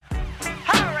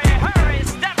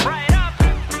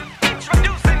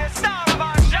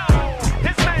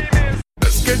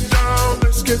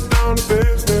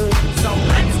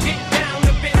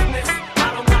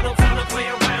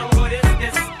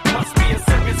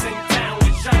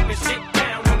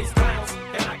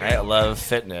Elev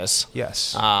Fitness.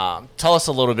 Yes. Tell us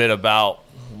a little bit about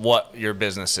what your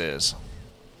business is.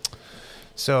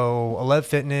 So Elev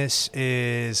Fitness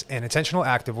is an intentional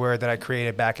activewear that I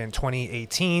created back in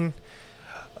 2018.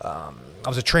 I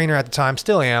was a trainer at the time,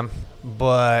 still am,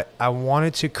 but I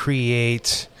wanted to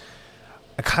create,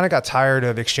 I kind of got tired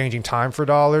of exchanging time for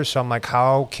dollars. So I'm like,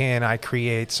 how can I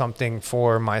create something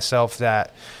for myself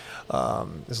that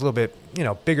is a little bit,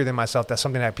 bigger than myself. That's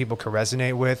something that people could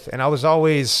resonate with. And I was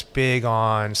always big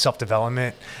on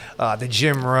self-development, the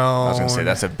gym roam. I was going to say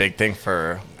that's a big thing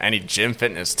for any gym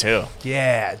fitness too.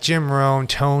 Yeah, Jim Rohn,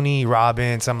 Tony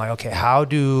Robbins. I'm like, okay, how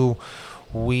do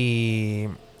we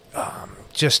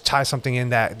just tie something in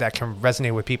that can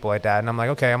resonate with people like that? And I'm like,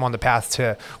 okay, I'm on the path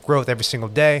to growth every single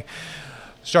day.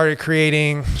 Started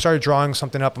drawing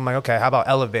something up. I'm like, okay, how about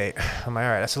elevate? I'm like,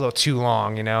 all right, that's a little too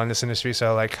long, in this industry.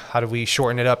 So like, how do we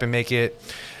shorten it up and make it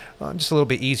just a little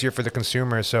bit easier for the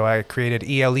consumer? So I created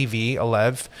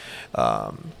Elev,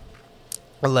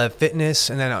 Elev Fitness.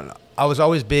 And then I was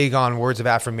always big on words of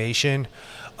affirmation.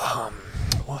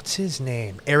 What's his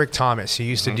name? Eric Thomas. He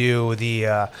used to do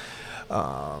the,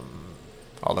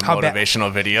 all the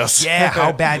motivational videos. Yeah,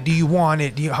 how bad do you want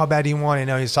it? How bad do you want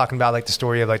it? He's talking about like the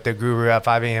story of like the guru at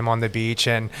 5 a.m. on the beach,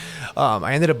 and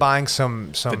I ended up buying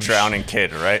some the drowning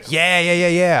kid, right?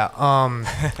 Yeah.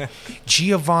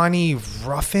 Giovanni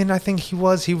Ruffin, I think he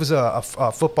was. He was a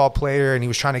football player, and he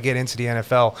was trying to get into the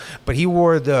NFL, but he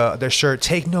wore the shirt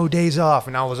 "Take No Days Off,"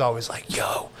 and I was always like,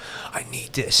 "Yo, I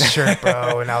need this shirt,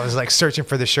 bro." And I was like searching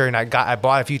for the shirt, and I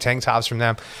bought a few tank tops from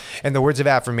them, and the words of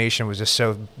affirmation was just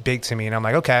so big to me, and I'm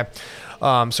like, okay.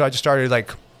 So I just started I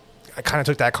kind of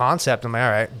took that concept. I'm like, all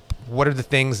right, what are the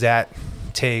things that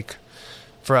take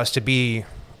for us to be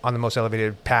on the most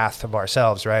elevated path of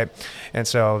ourselves, right? And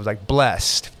so like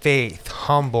blessed, faith,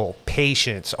 humble,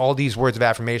 patience, all these words of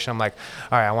affirmation. I'm like,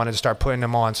 all right, I wanted to start putting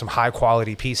them on some high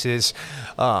quality pieces,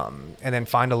 and then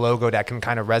find a logo that can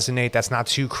kind of resonate. That's not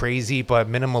too crazy, but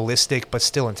minimalistic, but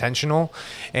still intentional.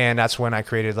 And that's when I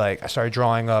created, I started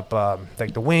drawing up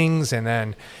the wings, and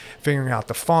then figuring out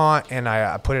the font, and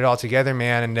I put it all together,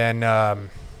 man. And then, and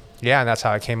that's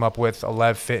how I came up with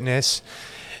Elev Fitness.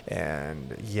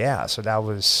 And so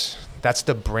that's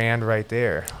the brand right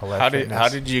there. How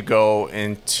did you go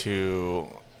into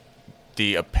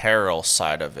the apparel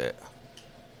side of it?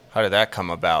 How did that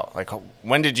come about? Like,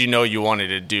 when did you know you wanted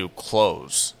to do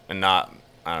clothes and not,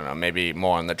 I don't know, maybe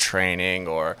more on the training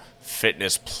or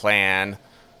fitness plan?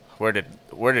 Where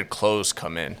did clothes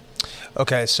come in?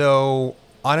 Okay, so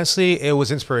honestly, it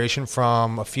was inspiration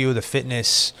from a few of the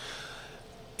fitness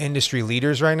industry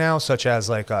leaders right now, such as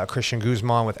Christian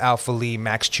Guzman with Alpha Lee,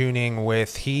 Max Tuning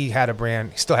he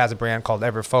still has a brand called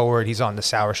Ever Forward. He's on the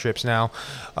Sour Strips now.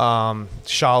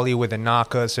 Shali with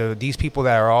Anaka. So these people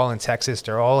that are all in Texas,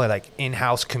 they're all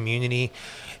in-house community.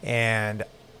 And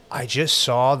I just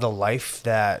saw the life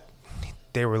that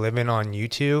they were living on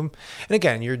YouTube. And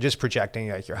again, you're just projecting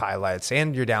your highlights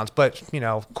and your downs. But,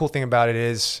 cool thing about it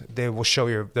is they will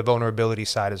show the vulnerability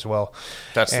side as well.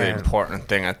 That's the important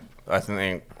thing. I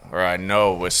think, or I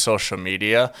know, with social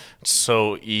media, it's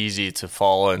so easy to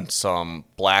fall in some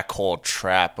black hole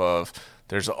trap of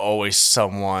there's always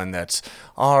someone that's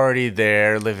already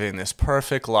there living this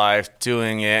perfect life,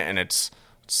 doing it, and it's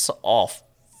all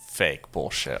fake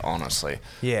bullshit, honestly.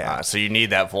 Yeah. So you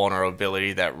need that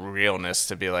vulnerability, that realness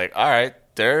to be like, all right,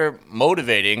 they're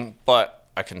motivating, but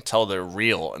I can tell they're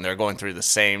real and they're going through the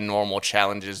same normal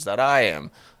challenges that I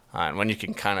am. And when you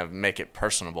can kind of make it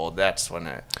personable, that's when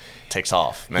it takes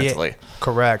off mentally. Yeah,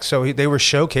 correct. So they were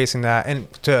showcasing that. And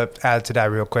to add to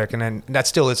that real quick, and then that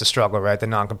still is a struggle, right? The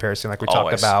non-comparison, like we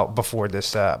talked about before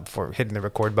this, before hitting the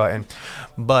record button.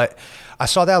 But I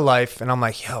saw that life, and I'm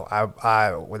like, yo,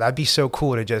 would that be so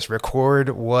cool to just record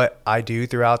what I do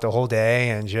throughout the whole day,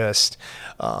 and just,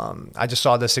 I just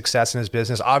saw the success in his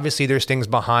business. Obviously, there's things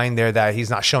behind there that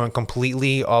he's not showing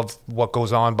completely of what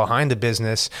goes on behind the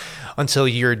business until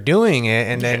you're doing it,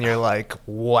 and then you're like,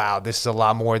 wow, this is a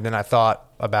lot more than I thought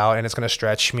about, and it's going to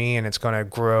stretch me, and it's going to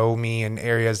grow me in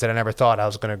areas that I never thought I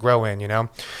was going to grow in,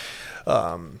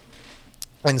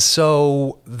 and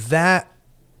so that,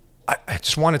 I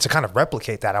just wanted to kind of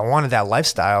replicate that. I wanted that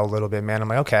lifestyle a little bit, man. I'm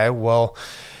like, okay, well,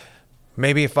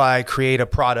 maybe if I create a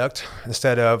product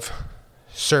instead of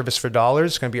service for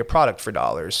dollars, it's going to be a product for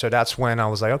dollars. So that's when I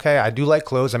was like, okay, I do like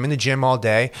clothes. I'm in the gym all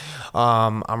day.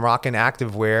 I'm rocking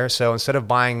activewear. So instead of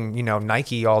buying,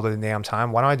 Nike all the damn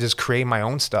time, why don't I just create my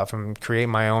own stuff and create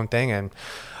my own thing? And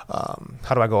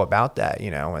how do I go about that,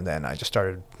 And then I just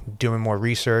started doing more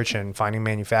research and finding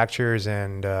manufacturers.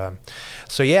 And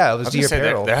so, yeah, it was the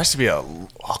apparel. There has to be a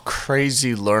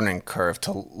crazy learning curve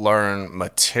to learn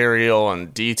material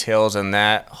and details in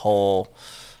that whole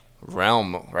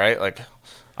realm, right? Like,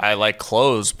 I like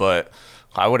clothes, but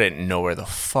I wouldn't know where the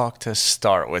fuck to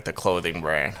start with a clothing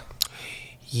brand.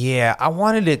 Yeah, I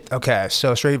wanted it. Okay,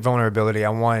 so straight vulnerability. I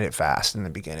wanted it fast in the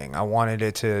beginning. I wanted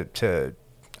it to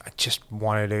I just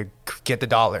wanted to get the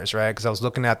dollars, right? Because I was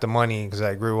looking at the money because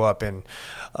I grew up in,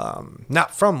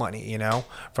 not from money, you know,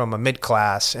 from a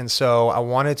mid-class. And so I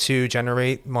wanted to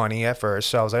generate money at first.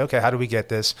 So I was like, okay, how do we get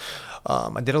this?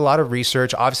 I did a lot of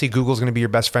research. Obviously, Google's going to be your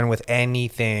best friend with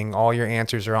anything. All your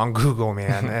answers are on Google,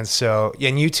 man. And so,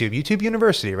 and YouTube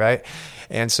University, right?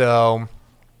 And so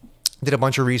did a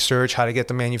bunch of research, how to get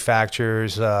the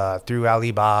manufacturers through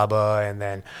Alibaba, and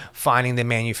then finding the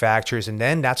manufacturers. And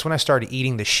then that's when I started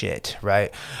eating the shit,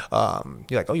 right?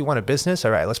 You're like, oh, you want a business?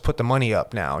 All right, let's put the money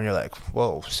up now. And you're like,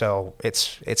 whoa, so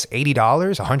it's $80,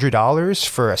 $100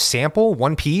 for a sample,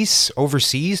 one piece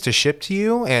overseas to ship to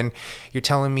you. And you're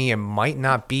telling me it might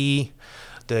not be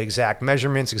the exact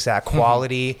measurements, exact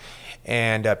quality.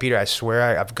 And Peter, I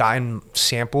swear I've gotten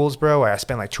samples, bro. I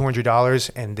spent like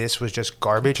 $200, and this was just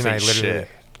garbage. And I literally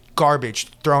garbage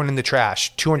thrown in the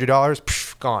trash.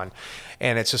 $200, gone.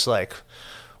 And it's just like,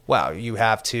 wow, you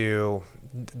have to.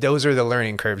 Those are the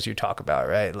learning curves you talk about,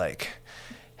 right? Like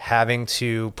having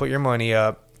to put your money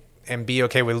up and be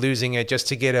okay with losing it just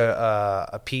to get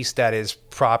a piece that is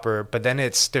proper. But then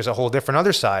there's a whole different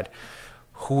other side.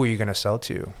 Who are you gonna sell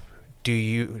to?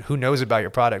 Who knows about your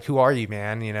product? Who are you,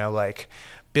 man? You know, like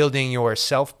building your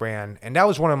self brand. And that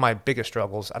was one of my biggest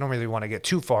struggles. I don't really want to get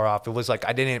too far off. It was like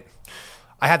I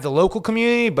had the local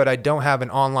community, but I don't have an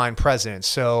online presence.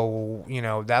 So, you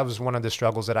know, that was one of the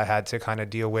struggles that I had to kind of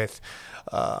deal with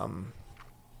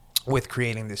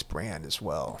creating this brand as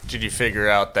well. Did you figure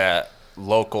out that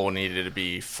local needed to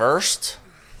be first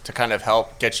to kind of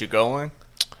help get you going?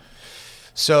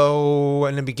 So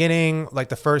in the beginning, like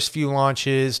the first few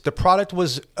launches, the product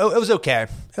was, it was okay.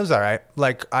 It was all right.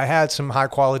 Like I had some not high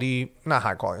quality,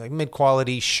 like mid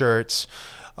quality shirts.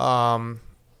 And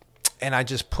I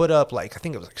just put up like, I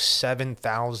think it was like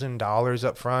 $7,000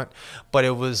 up front, but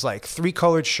it was like 3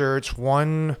 colored shirts,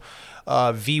 one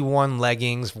V1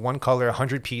 leggings, one color,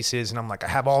 100 pieces. And I'm like, I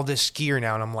have all this gear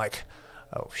now. And I'm like,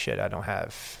 oh shit, I don't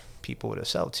have people to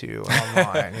sell to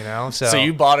online, you know? So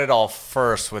you bought it all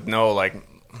first with no like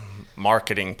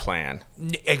marketing plan.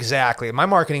 Exactly. My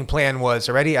marketing plan was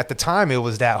already at the time, it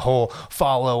was that whole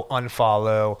follow,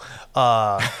 unfollow,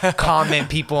 comment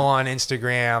people on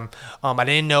Instagram. I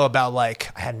didn't know about I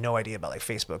had no idea about like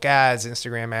Facebook ads,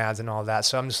 Instagram ads and all that.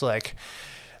 So I'm just like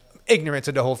ignorant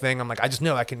to the whole thing. I'm like, I just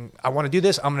know I want to do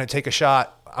this. I'm going to take a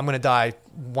shot. I'm going to die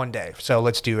one day. So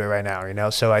let's do it right now, you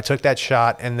know? So I took that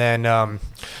shot. And then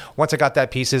once I got that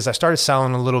pieces, I started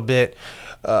selling a little bit.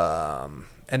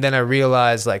 And then I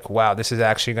realized like, wow, this is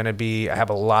actually going to be, I have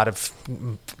a lot of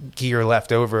gear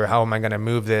left over. How am I going to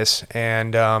move this?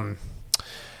 And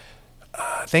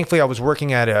thankfully I was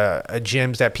working at a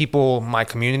gym that people, my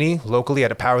community locally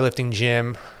at a powerlifting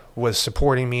gym was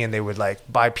supporting me, and they would like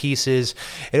buy pieces.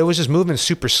 And it was just moving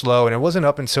super slow. And it wasn't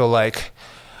up until like,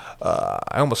 I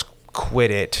almost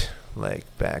quit it like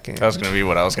back in. That was going to be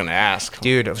what I was going to ask.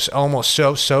 Dude, it was almost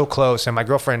so close. And my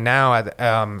girlfriend now,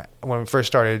 when we first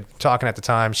started talking at the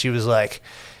time, she was like,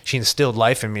 she instilled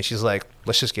life in me. She's like,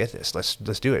 let's just get this. Let's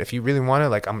do it. If you really want it,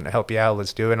 like, I'm going to help you out.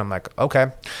 Let's do it. And I'm like, okay.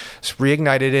 It's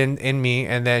reignited in me.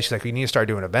 And then she's like, we need to start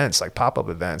doing events, like pop-up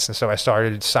events. And so I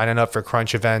started signing up for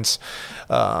Crunch events.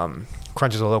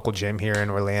 Crunch is a local gym here in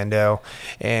Orlando,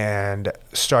 and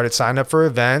started signing up for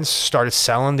events, started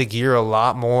selling the gear a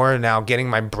lot more, now getting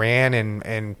my brand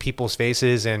in people's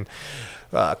faces and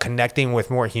connecting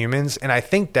with more humans. And I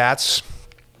think that's,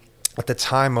 at the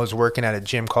time I was working at a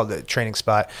gym called the Training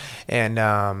Spot, and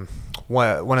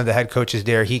one of the head coaches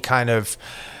there, he kind of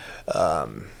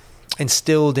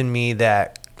instilled in me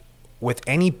that with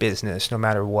any business, no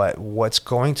matter what's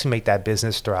going to make that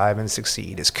business thrive and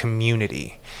succeed is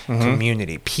community,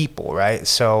 people, right?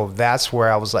 So that's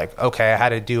where I was like, okay, I had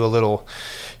to do a little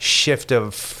shift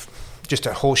of just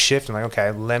a whole shift. I'm like, okay,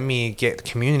 let me get the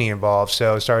community involved.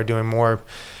 So I started doing more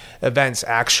events,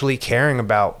 actually caring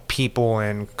about people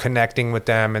and connecting with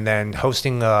them, and then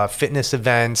hosting fitness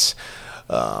events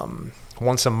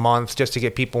once a month just to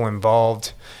get people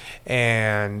involved.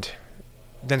 And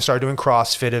then started doing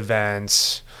CrossFit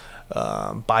events,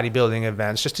 bodybuilding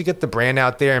events, just to get the brand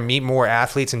out there and meet more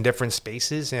athletes in different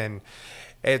spaces. And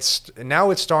it's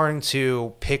starting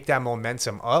to pick that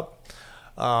momentum up.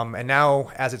 And now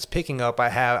as it's picking up,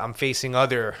 I'm facing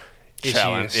other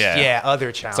challenge. issues. Yeah,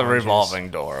 other challenges. It's a revolving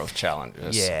door of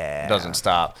challenges. Yeah. It doesn't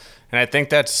stop. And I think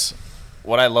that's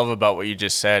what I love about what you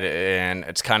just said, and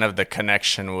it's kind of the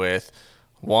connection with,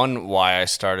 one, why I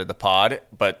started the pod,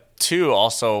 but two,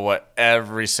 also what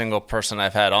every single person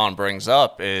I've had on brings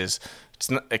up is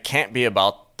it can't be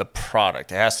about the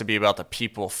product. It has to be about the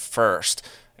people first,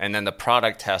 and then the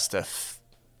product has to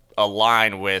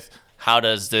align with how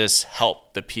does this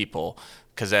help the people,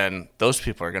 because then those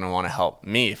people are going to want to help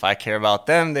me. If I care about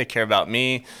them, they care about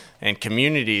me, and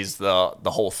community's the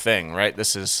whole thing, right?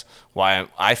 This is why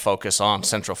I focus on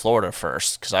Central Florida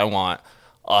first, because I want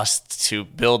us to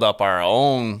build up our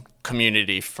own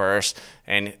community first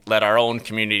and let our own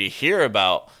community hear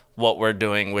about what we're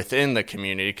doing within the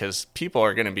community, because people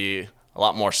are going to be a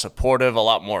lot more supportive, a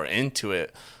lot more into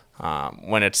it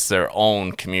when it's their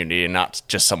own community and not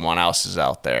just someone else's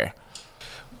out there.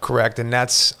 Correct. And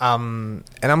that's, and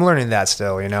I'm learning that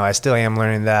still, I still am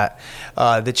learning that.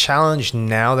 The challenge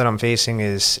now that I'm facing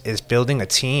is building a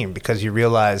team, because you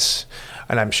realize,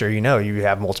 and I'm sure you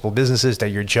have multiple businesses that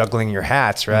you're juggling your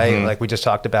hats, right? Mm-hmm. Like we just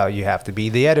talked about, you have to be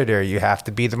the editor, you have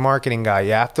to be the marketing guy,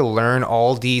 you have to learn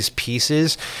all these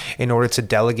pieces in order to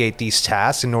delegate these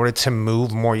tasks, in order to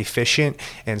move more efficient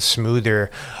and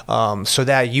smoother, so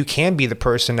that you can be the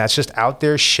person that's just out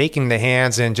there shaking the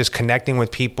hands and just connecting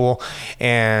with people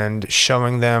and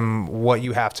showing them what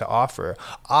you have to offer.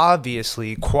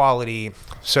 Obviously, quality.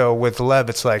 So with Elev,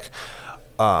 it's like,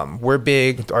 we're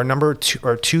big.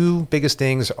 Our two biggest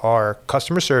things are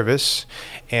customer service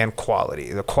and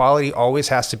quality. The quality always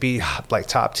has to be like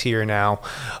top tier now.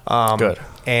 Good.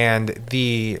 And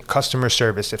the customer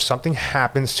service, if something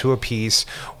happens to a piece,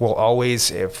 we'll always,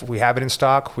 if we have it in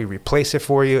stock, we replace it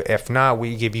for you. If not,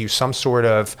 we give you some sort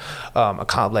of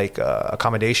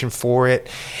accommodation for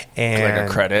it. And Like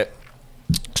a credit.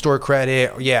 Store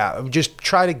credit. Yeah. Just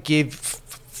try to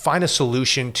find a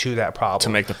solution to that problem. To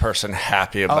make the person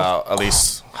happy about at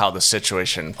least how the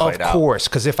situation played out. Of course,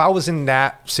 because if I was in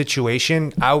that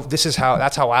situation,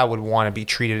 that's how I would want to be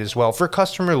treated as well, for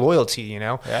customer loyalty,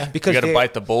 Yeah. Because you got to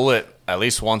bite the bullet at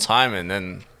least one time, and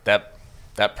then that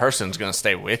person's going to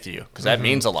stay with you, because that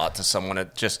means a lot to someone.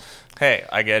 It just, hey,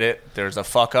 I get it. There's a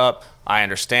fuck up. I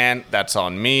understand. That's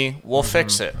on me. We'll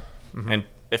fix it. And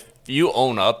if you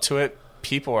own up to it,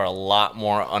 people are a lot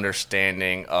more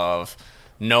understanding of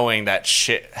knowing that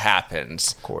shit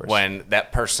happens, of course, when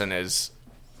that person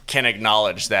can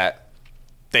acknowledge that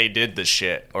they did the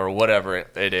shit or whatever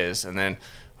it is. And then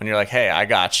when you're like, hey, I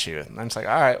got you, and then it's like,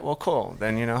 all right, well, cool.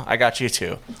 Then, I got you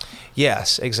too.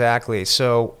 Yes, exactly.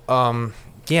 So,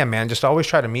 yeah, man, just always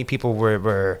try to meet people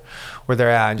where they're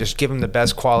at and just give them the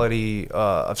best quality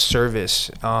of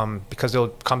service, because they'll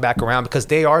come back around, because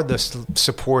they are the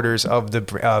supporters of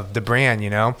the brand,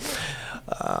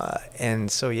 and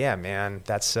so, yeah, man,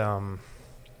 that's where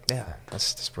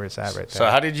it's at right there. So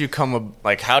how did you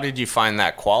how did you find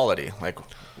that quality? Like,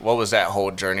 what was that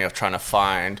whole journey of trying to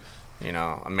find,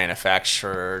 a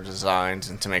manufacturer, designs,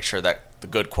 and to make sure that the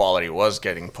good quality was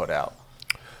getting put out?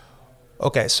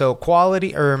 Okay, so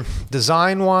quality or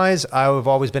design wise, I've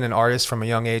always been an artist from a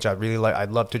young age.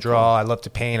 I'd love to draw, I love to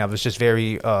paint. I was just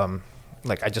very,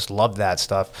 I just loved that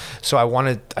stuff. So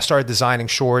I started designing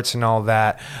shorts and all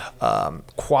that.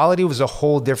 Quality was a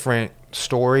whole different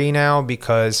story now,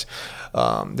 because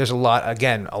there's a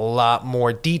lot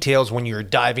more details when you're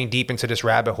diving deep into this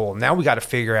rabbit hole. Now we got to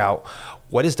figure out,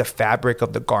 what is the fabric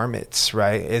of the garments,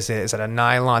 right? Is it a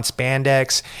nylon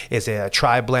spandex? Is it a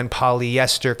tri-blend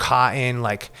polyester cotton?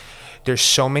 Like, there's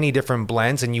so many different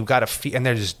blends, and you got to and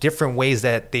there's different ways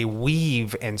that they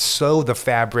weave and sew the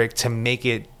fabric to make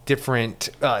it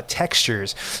different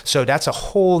textures. So that's a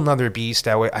whole nother beast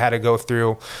that I had to go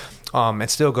through. And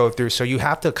still go through. So you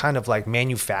have to kind of like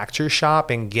manufacture shop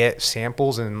and get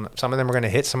samples, and some of them are going to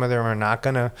hit, some of them are not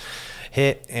going to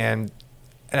hit. And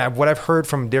what I've heard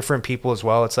from different people as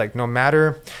well, it's like, no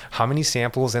matter how many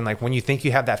samples, and like when you think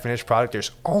you have that finished product,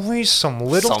 there's always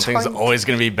something's always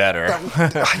going to be better.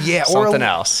 Yeah, something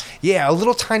else. Yeah, a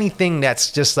little tiny thing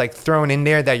that's just like thrown in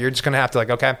there that you're just going to have to like,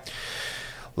 okay,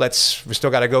 we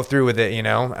still got to go through with it,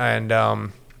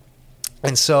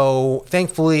 And so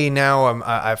thankfully now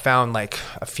I found like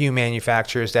a few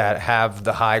manufacturers that have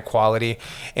the high quality.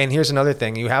 And here's another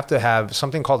thing. You have to have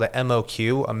something called a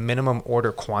MOQ, a minimum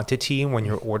order quantity, when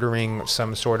you're ordering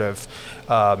some sort of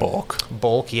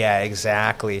bulk. Yeah,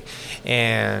 exactly.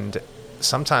 And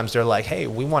sometimes they're like, hey,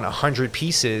 we want 100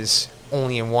 pieces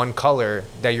only in one color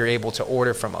that you're able to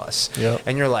order from us. Yep.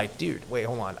 And you're like, dude, wait,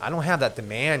 hold on. I don't have that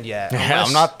demand yet. Yeah,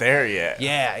 I'm not there yet.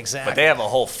 Yeah, exactly. But they have a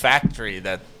whole factory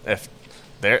that if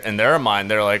in their mind,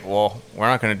 they're like, well, we're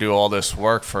not going to do all this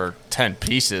work for 10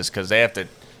 pieces, because they have to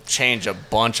change a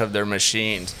bunch of their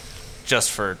machines just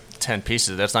for 10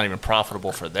 pieces. That's not even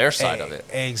profitable for their side of it.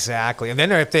 Exactly. And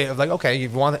then if they like, okay, you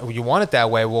want it that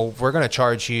way, well, we're going to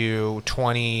charge you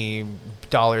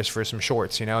 $20 for some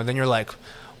shorts, you know? And then you're like,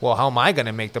 well, how am I going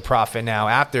to make the profit now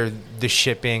after the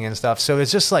shipping and stuff? So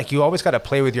it's just like, you always got to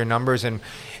play with your numbers. And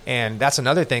that's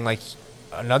another thing, like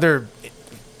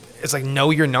it's like, know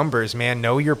your numbers, man.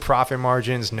 Know your profit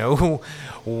margins, know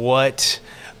what,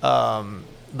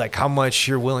 like how much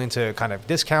you're willing to kind of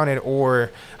discount it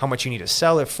or how much you need to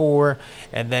sell it for.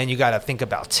 And then you got to think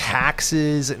about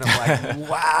taxes. And I'm like,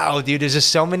 wow, dude, there's just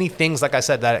so many things, like I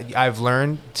said, that I've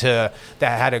learned that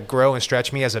had to grow and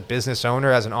stretch me as a business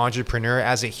owner, as an entrepreneur,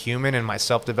 as a human in my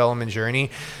self-development journey.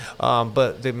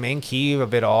 But the main key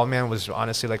of it all, man, was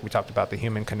honestly, like we talked about, the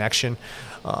human connection.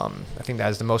 I think that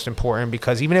is the most important,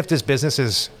 because even if this business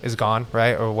is gone,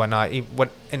 right, or whatnot,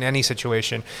 in any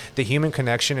situation, the human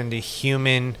connection and the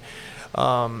human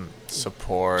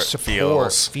support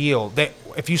feel.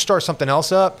 If you start something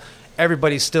else up,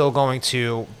 everybody's still going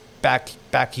to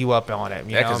back you up on it.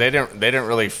 Yeah, because they didn't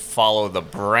really follow the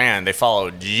brand. They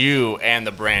followed you and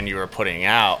the brand you were putting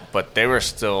out, but they were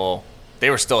still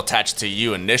attached to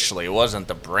you initially. It wasn't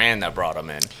the brand that brought them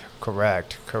in.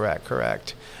 Correct.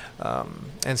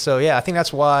 And so, yeah, I think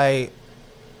that's why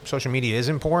social media is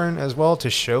important as well, to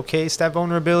showcase that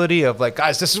vulnerability of like,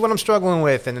 guys, this is what I'm struggling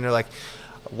with. And then they're like,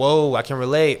 whoa, I can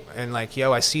relate. And like,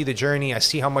 yo, I see the journey. I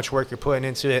see how much work you're putting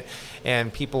into it.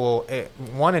 And people, it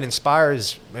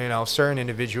inspires, certain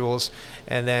individuals.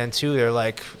 And then two, they're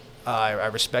like, I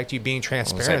respect you being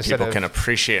transparent. People can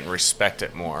appreciate and respect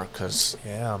it more, because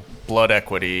blood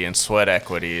equity and sweat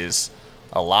equity is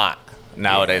a lot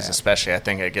nowadays, especially. I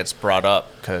think it gets brought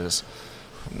up because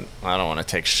I don't want to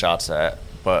take shots at it,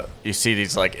 but you see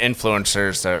these like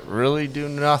influencers that really do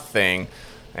nothing,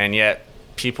 and yet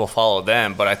people follow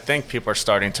them. But I think people are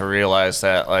starting to realize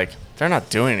that like they're not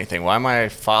doing anything. Why am I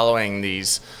following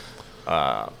these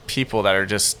people that are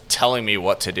just telling me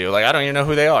what to do? Like, I don't even know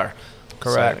who they are.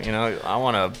 Correct. So, I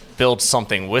want to build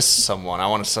something with someone. I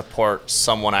want to support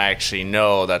someone I actually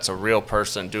know that's a real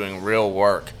person doing real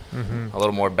work. Mm-hmm. A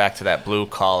little more back to that blue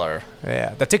collar.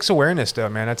 Yeah, that takes awareness, though,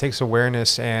 man. That takes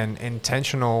awareness and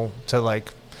intentional to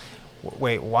like,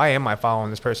 wait, why am I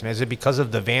following this person? Is it because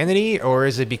of the vanity, or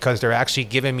is it because they're actually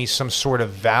giving me some sort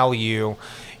of value,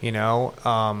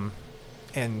 And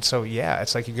so, yeah,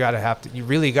 it's like you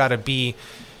really got to be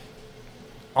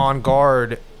on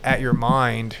guard at your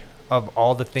mind of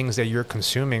all the things that you're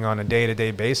consuming on a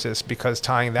day-to-day basis, because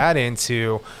tying that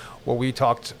into what we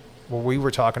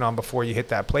were talking on before you hit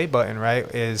that play button, right,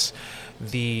 is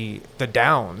the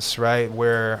downs, right,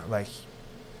 where like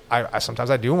I sometimes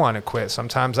I do want to quit.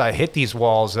 Sometimes I hit these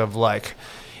walls of like,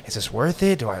 is this worth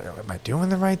it? Am I doing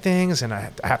the right things? And I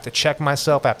have to check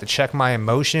myself. I have to check my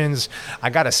emotions. I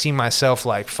got to see myself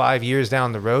like 5 years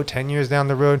down the road, 10 years down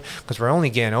the road, because we're only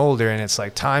getting older, and it's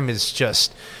like time is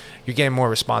just, you're getting more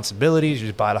responsibilities. You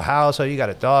just bought a house. Oh, you got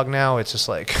a dog now. It's just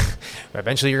like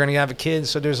eventually you're going to have a kid.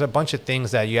 So there's a bunch of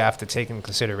things that you have to take into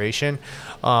consideration.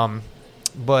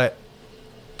 But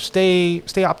stay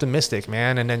optimistic,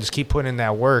 man, and then just keep putting in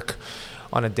that work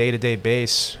on a day-to-day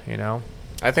base,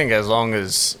 I think as long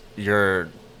as you're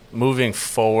moving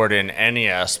forward in any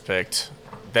aspect,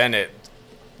 then it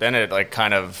like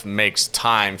kind of makes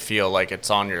time feel like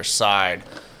it's on your side.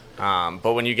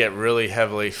 But when you get really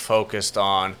heavily focused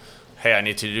on, hey, I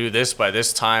need to do this by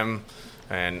this time,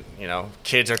 and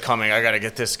kids are coming, I got to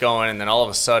get this going, and then all of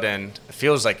a sudden it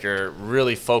feels like you're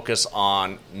really focused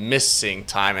on missing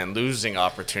time and losing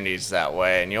opportunities that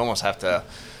way, and you almost have to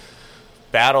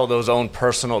battle those own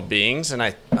personal beings. And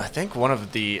I think one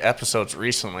of the episodes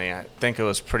recently, I think it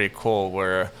was pretty cool,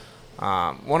 where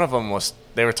one of them was,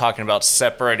 they were talking about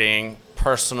separating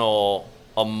personal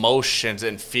emotions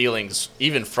and feelings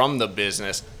even from the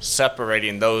business,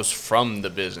 separating those from the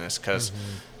business, because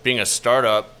being a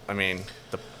startup, I mean,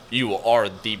 you are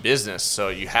the business, so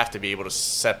you have to be able to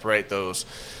separate those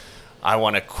I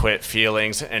want to quit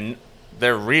feelings, and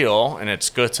they're real, and it's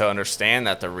good to understand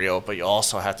that they're real, but you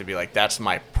also have to be like, that's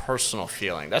my personal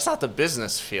feeling. That's not the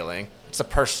business feeling. It's a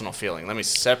personal feeling. Let me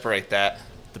separate that.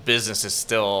 The business is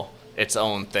still its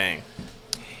own thing.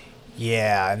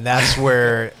 Yeah, and that's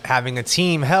where having a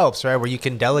team helps, right? Where you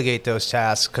can delegate those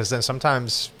tasks, because then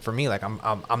sometimes for me, like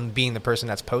I'm being the person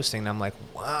that's posting, and I'm like,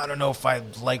 well, I don't know if I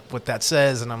like what that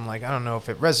says, and I'm like, I don't know if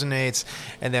it resonates.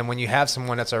 And then when you have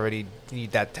someone that's already,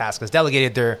 that task is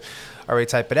delegated, they're already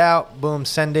type it out, boom,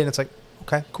 send it. It's like,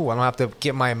 okay, cool. I don't have to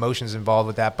get my emotions involved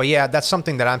with that. But yeah, that's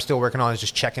something that I'm still working on, is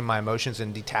just checking my emotions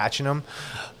and detaching them.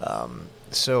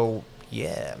 So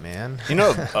Yeah, man. You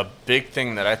know, a big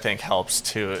thing that I think helps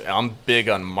too, I'm big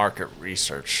on market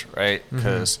research, right?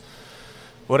 Because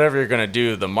whatever you're going to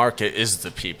do, the market is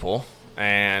the people.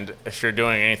 And if you're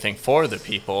doing anything for the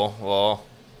people, well,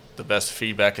 the best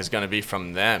feedback is going to be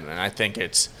from them. And I think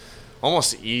it's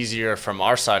almost easier from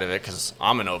our side of it because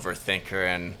I'm an overthinker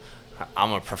and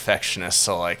I'm a perfectionist.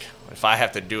 So, like, if I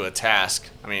have to do a task,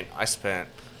 I mean, I spent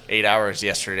 8 hours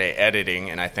yesterday editing,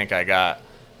 and I think I got,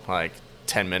 like,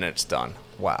 10 minutes done.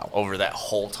 Wow. Over that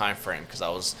whole time frame because I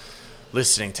was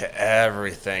listening to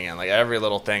everything and like every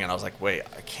little thing, and I was like, wait,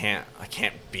 I can't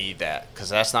be that because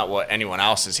that's not what anyone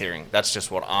else is hearing. That's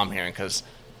just what I'm hearing because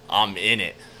I'm in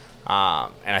it.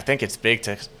 And I think it's big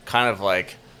to kind of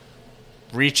like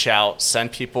reach out,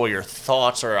 send people your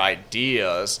thoughts or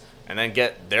ideas, and then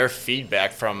get their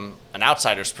feedback from an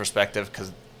outsider's perspective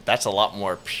because that's a lot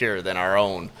more pure than our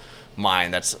own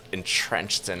mind that's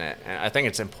entrenched in it. And I think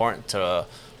it's important to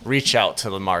reach out to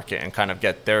the market and kind of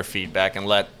get their feedback and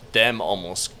let them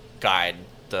almost guide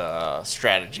the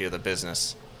strategy of the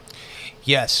business.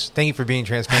 Yes. Thank you for being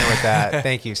transparent with that.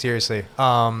 Thank you. Seriously.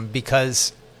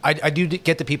 Because I do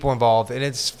get the people involved, and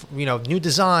it's, new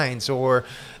designs or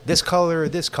this color,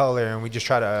 and we just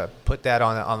try to put that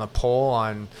on a poll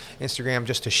on Instagram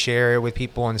just to share it with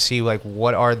people and see like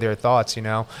what are their thoughts,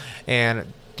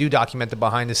 and do document the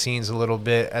behind the scenes a little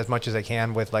bit as much as I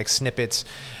can with like snippets,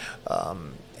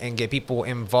 and get people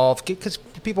involved because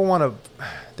people want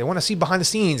to see behind the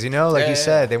scenes, like you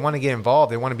said, they want to get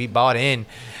involved, they want to be bought in.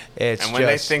 And when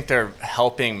they think they're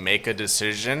helping make a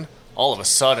decision, all of a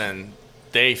sudden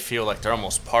they feel like they're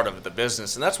almost part of the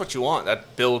business, and that's what you want.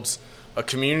 That builds a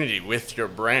community with your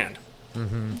brand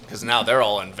because now they're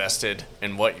all invested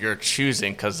in what you're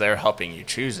choosing because they're helping you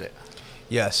choose it.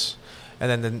 Yes.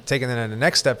 And then taking it the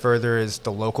next step further is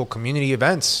the local community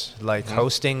events, like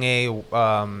hosting a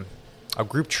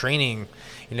group training,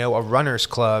 a runners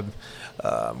club,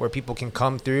 where people can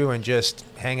come through and just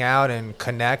hang out and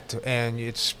connect. And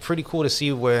it's pretty cool to see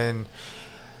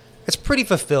it's pretty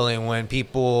fulfilling when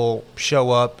people show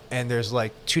up and there's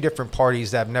like two different parties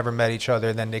that have never met each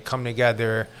other. Then they come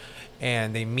together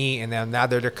and they meet, and then now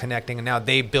they're connecting, and now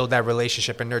they build that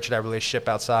relationship and nurture that relationship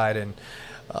outside. And,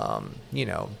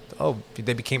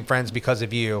 they became friends because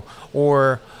of you,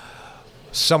 or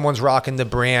someone's rocking the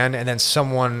brand, and then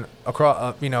someone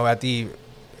across,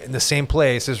 in the same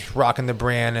place is rocking the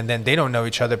brand, and then they don't know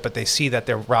each other, but they see that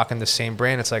they're rocking the same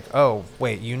brand. It's like, oh,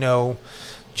 wait,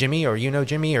 Jimmy, or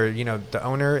Jimmy, or the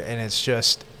owner, and it's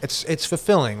just it's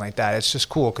fulfilling like that. It's just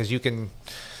cool because you can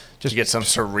just get some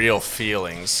surreal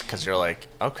feelings because you're like,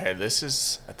 okay, I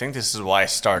think this is why I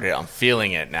started. I'm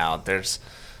feeling it now. That's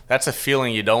a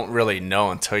feeling you don't really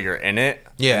know until you're in it.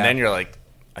 Yeah. And then you're like,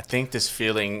 I think this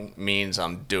feeling means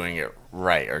I'm doing it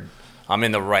right, or I'm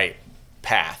in the right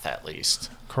path at least.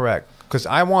 Correct. Because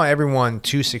I want everyone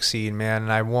to succeed, man.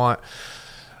 And I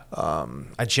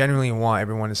genuinely want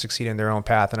everyone to succeed in their own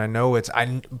path. And I know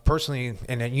I personally,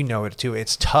 and you know it too,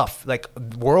 it's tough. Like,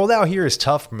 the world out here is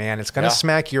tough, man. It's going to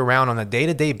smack you around on a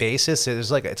day-to-day basis.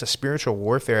 It's a spiritual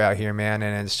warfare out here, man.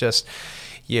 And it's just,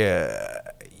 you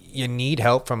need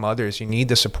help from others. You need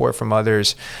the support from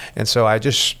others. And so I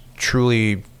just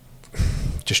truly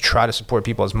just try to support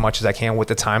people as much as I can with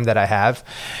the time that I have.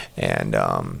 And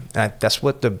that's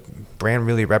what the brand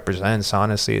really represents,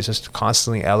 honestly. It's just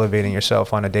constantly elevating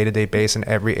yourself on a day-to-day basis in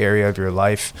every area of your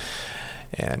life.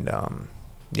 And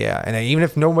and even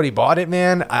if nobody bought it,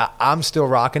 man, I'm still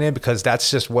rocking it because that's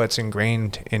just what's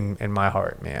ingrained in my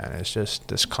heart, man. It's just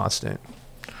this constant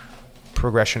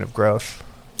progression of growth.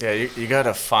 Yeah, you got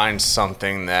to find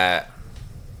something that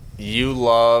you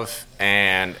love,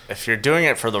 and if you're doing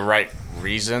it for the right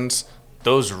reasons,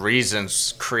 those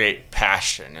reasons create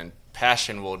passion, and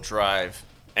passion will drive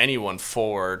anyone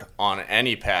forward on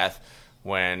any path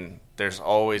when there's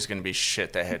always going to be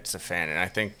shit that hits the fan. And I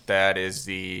think that is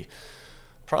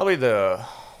probably the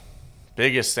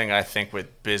biggest thing I think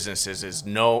with businesses is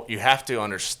you have to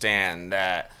understand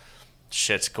that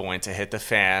shit's going to hit the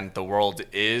fan. The world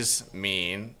is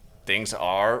mean. Things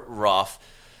are rough.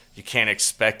 You can't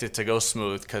expect it to go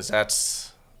smooth because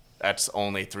that's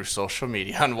only through social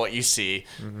media and what you see.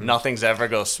 Nothing's ever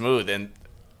go smooth. And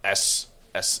as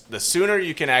the sooner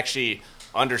you can actually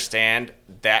understand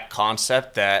that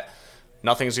concept that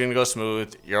nothing's going to go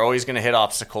smooth, you're always going to hit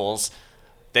obstacles,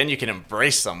 then you can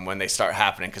embrace them when they start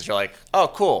happening because you're like,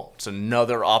 oh, cool, it's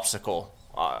another obstacle.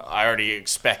 I already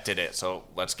expected it, so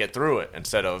let's get through it,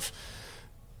 instead of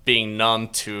being numb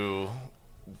to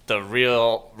the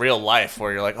real life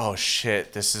where you're like, oh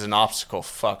shit, this is an obstacle,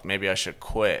 fuck, maybe I should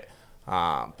quit.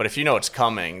 But if you know it's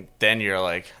coming, then you're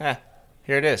like,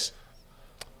 here it is.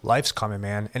 life's coming,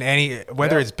 man. And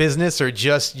whether it's business or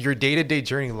just your day-to-day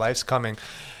journey, life's coming.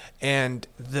 And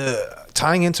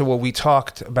tying into what we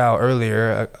talked about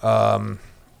earlier,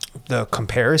 the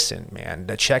comparison, man,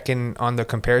 the check-in on the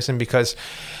comparison, because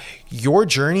your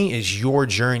journey is your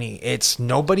journey. It's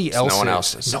nobody else's. No one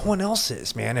else's. No one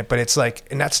else's, man. But it's like,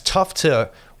 and that's tough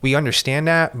we understand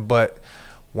that, but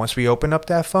once we open up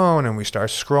that phone and we start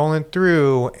scrolling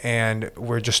through and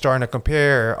we're just starting to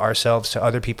compare ourselves to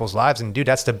other people's lives. And dude,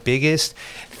 that's the biggest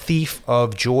thief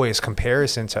of joy, is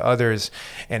comparison to others.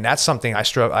 And that's something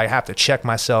I have to check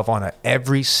myself on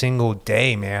every single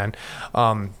day, man.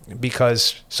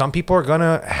 Because some people are going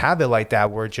to have it like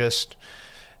that, where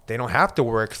they don't have to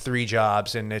work 3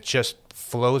 jobs and it just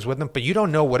flows with them. But you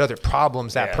don't know what other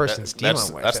problems that person's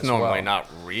dealing with. That's normally not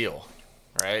real,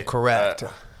 right? Correct.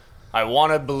 I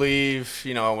want to believe,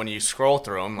 when you scroll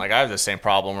through them, like I have the same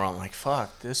problem where I'm like,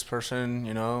 fuck, this person,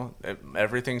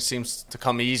 everything seems to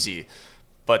come easy.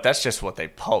 But that's just what they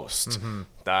post. Mm-hmm.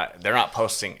 They're not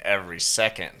posting every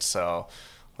second. So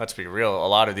let's be real. A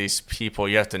lot of these people,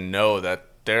 you have to know that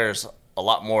there's a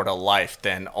lot more to life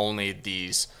than only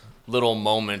these little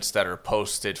moments that are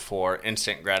posted for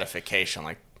instant gratification.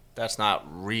 Like, that's not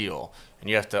real. And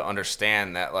you have to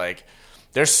understand that, like,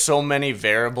 there's so many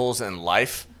variables in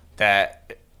life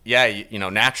that,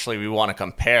 naturally we want to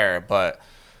compare, but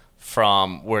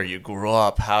from where you grew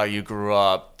up, how you grew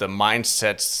up, the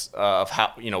mindsets of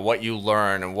how, what you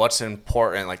learn and what's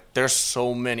important, like, there's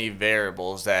so many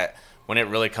variables that when it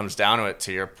really comes down to it,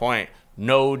 to your point,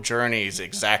 no journey is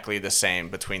exactly the same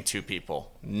between 2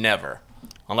 people. Never.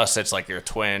 Unless it's like your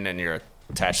twin and you're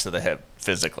attached to the hip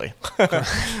physically.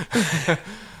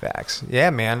 Facts.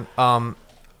 Yeah, man.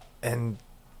 And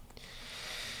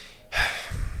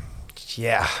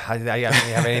yeah, I don't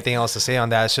have anything else to say on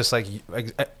that. It's just like,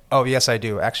 oh, yes, I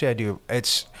do. Actually, I do.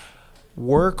 It's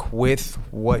work with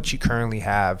what you currently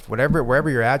have. Wherever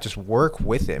you're at, just work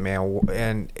with it, man.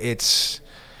 And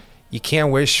you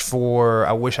can't wish for,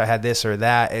 I wish I had this or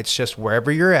that. It's just wherever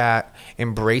you're at,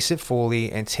 embrace it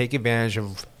fully and take advantage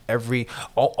of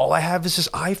all I have is this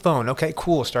iPhone. Okay,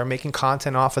 cool. Start making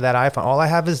content off of that iPhone. All I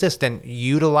have is this. Then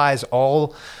utilize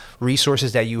all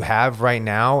resources that you have right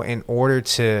now in order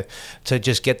to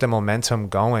just get the momentum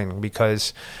going,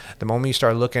 because the moment you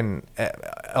start looking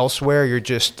elsewhere,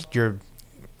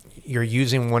 you're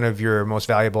using one of your most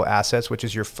valuable assets, which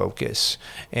is your focus.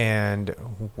 And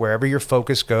wherever your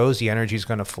focus goes, the energy is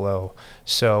going to flow.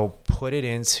 So put it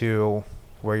into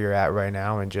where you're at right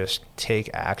now and just take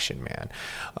action, man.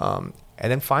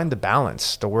 And then find the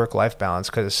balance, the work-life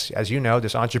balance, because as you know,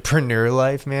 this entrepreneur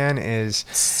life, man, is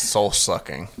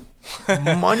soul-sucking.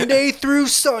 Monday through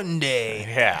Sunday,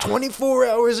 yeah, 24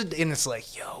 hours a day, and it's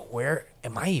like, yo, where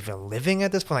am I even living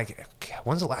at this point? Like,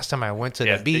 when's the last time I went to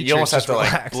the beach? You almost have to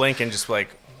like blink and just like,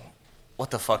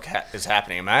 what the fuck is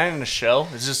happening? Am I in a show?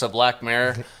 Is this a Black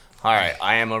Mirror? All right,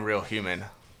 I am a real human.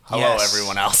 Hello,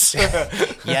 everyone else.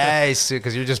 Yes,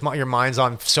 because your mind's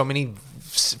on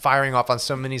firing off on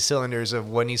so many cylinders of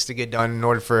what needs to get done in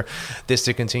order for this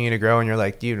to continue to grow. And you're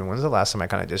like, dude, when's the last time I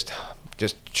kind of just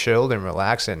chilled and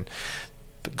relaxed and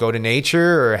go to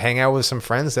nature or hang out with some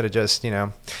friends that are just,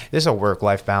 there's a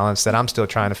work-life balance that I'm still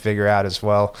trying to figure out as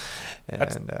well.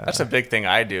 And that's a big thing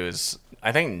I do. Is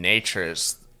I think nature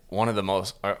is one of the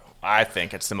most, or I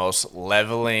think it's the most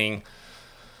leveling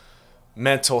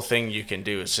mental thing you can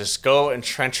do, is just go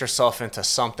entrench yourself into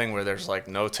something where there's like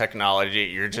no technology.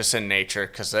 You're just in nature,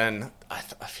 because then I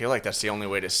feel like that's the only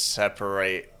way to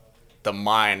separate the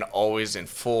mind, always in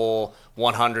full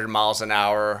 100 miles an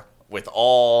hour with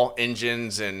all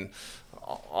engines and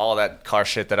all that car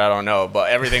shit that I don't know,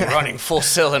 but everything running full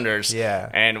cylinders. Yeah.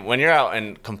 And when you're out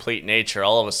in complete nature,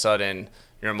 all of a sudden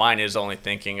your mind is only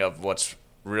thinking of what's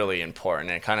really important.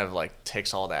 And it kind of like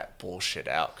takes all that bullshit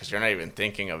out, because you're not even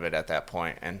thinking of it at that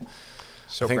point. And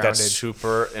so I think grounded. that's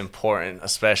super important,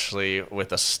 especially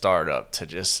with a startup, to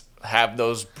just have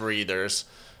those breathers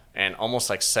and almost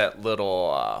like set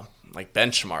little like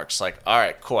benchmarks. Like, all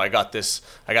right, cool, I got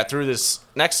through this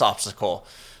next obstacle.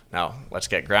 Now let's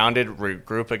get grounded,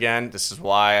 regroup again. This is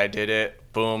why I did it.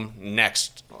 Boom,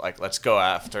 next. Like, let's go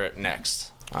after it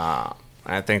next.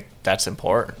 I think that's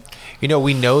important.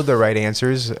 We know the right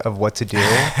answers of what to do.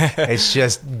 It's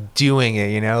just doing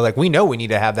it, like we know we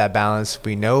need to have that balance.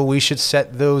 We know we should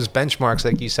set those benchmarks,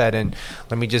 like you said, and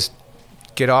let me just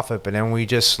get off it. But then we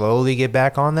just slowly get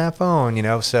back on that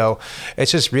phone, so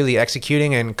it's just really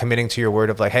executing and committing to your word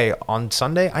of like, hey, on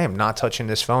Sunday, I am not touching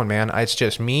this phone, man. It's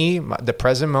just me, the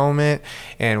present moment,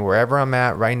 and wherever I'm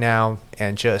at right now,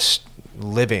 and just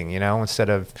living, instead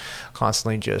of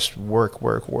constantly just work,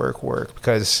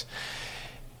 because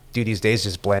do these days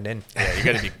just blend in. Yeah, you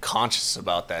got to be conscious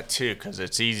about that too, because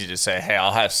it's easy to say, hey,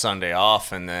 I'll have Sunday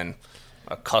off, and then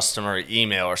a customer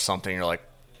email or something, you're like,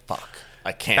 fuck,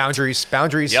 I can't.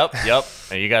 Boundaries. Yep.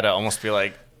 And you got to almost be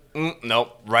like,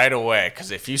 nope, right away,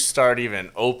 because if you start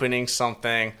even opening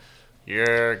something,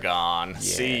 you're gone.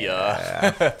 See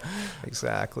ya.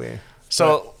 Exactly.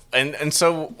 So, and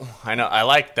so I know I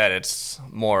like that it's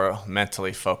more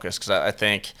mentally focused, because I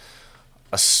think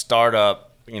a startup,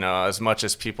 as much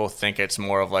as people think it's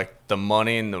more of like the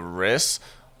money and the risk,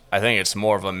 I think it's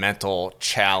more of a mental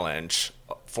challenge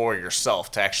for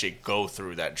yourself to actually go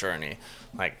through that journey.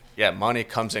 Like, yeah, money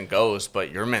comes and goes,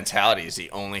 but your mentality is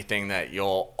the only thing that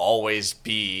you'll always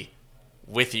be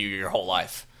with you your whole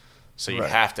life. So you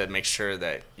have to make sure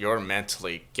that you're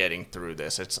mentally getting through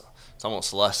this. It's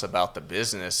almost less about the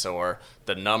business or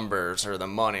the numbers or the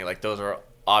money. Like, those are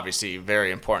obviously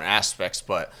very important aspects,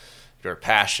 but your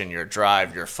passion, your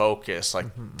drive, your focus, like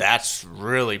that's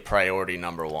really priority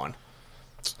number one.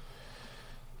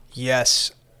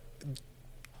 Yes.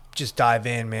 Just dive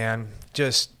in, man.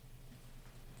 Just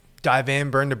dive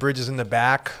in, burn the bridges in the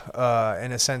back,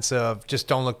 in a sense of just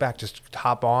don't look back, just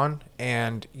hop on,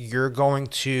 and you're going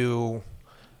to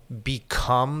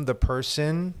become the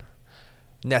person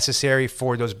necessary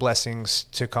for those blessings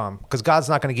to come, because God's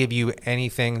not going to give you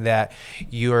anything that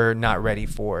you're not ready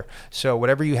for. So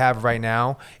whatever you have right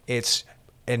now, it's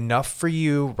enough for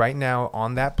you right now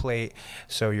on that plate.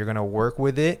 So you're going to work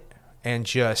with it and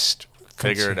just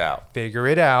figure it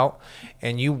out,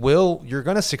 and you're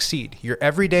going to succeed.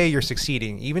 Every day you're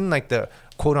succeeding. Even like the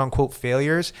quote unquote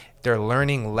failures, they're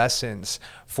learning lessons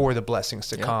for the blessings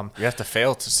to come. You have to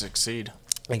fail to succeed.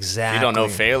 Exactly. If you don't know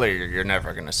failure, you're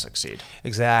never going to succeed.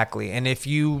 Exactly. And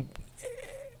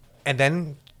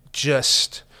then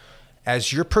just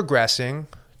as you're progressing,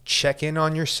 check in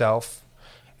on yourself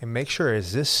and make sure,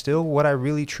 is this still what I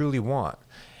really truly want?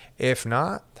 If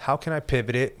not, how can I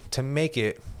pivot it to make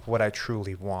it what I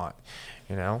truly want?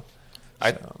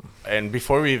 And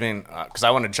before we even, because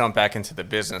I want to jump back into the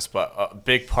business, but a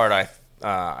big part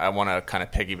I want to kind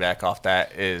of piggyback off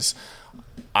that is,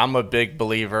 I'm a big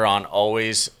believer on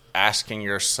always asking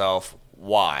yourself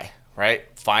why, right?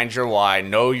 Find your why,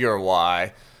 know your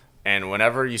why, and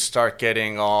whenever you start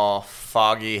getting all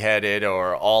foggy-headed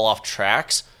or all off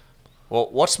tracks, well,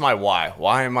 what's my why?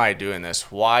 Why am I doing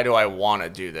this? Why do I want to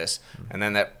do this? And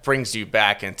then that brings you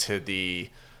back into the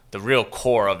real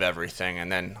core of everything.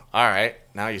 And then, all right,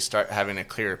 now you start having a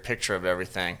clearer picture of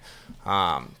everything.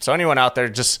 So anyone out there,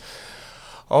 just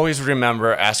always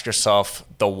remember, ask yourself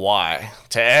the why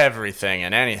to everything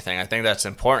and anything. I think that's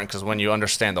important, because when you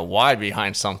understand the why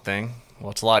behind something,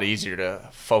 well, it's a lot easier to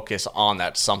focus on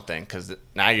that something, because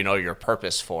now you know your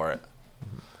purpose for it.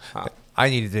 I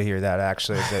needed to hear that,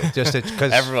 actually, just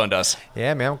because everyone does.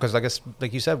 Yeah, man. Because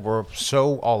like you said, we're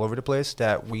so all over the place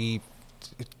that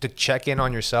to check in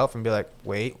on yourself and be like,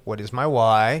 wait, what is my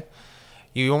why?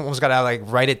 You almost got to like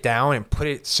write it down and put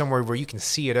it somewhere where you can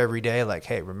see it every day. Like,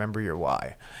 hey, remember your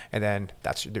why. And then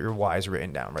that's your why is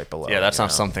written down right below. Yeah, that's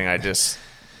not something I just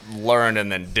learned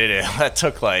and then did it. That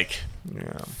took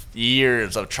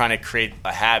years of trying to create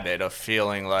a habit of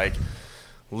feeling like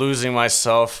losing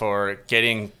myself or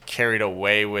getting carried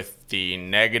away with the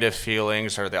negative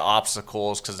feelings or the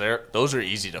obstacles, because those are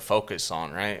easy to focus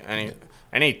on, right?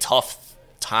 Any tough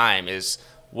time is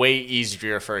way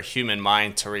easier for a human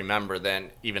mind to remember than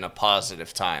even a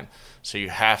positive time. So you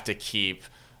have to keep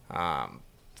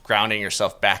grounding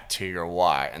yourself back to your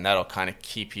why, and that'll kind of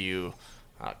keep you,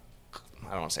 I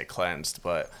don't want to say cleansed,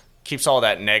 but keeps all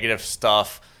that negative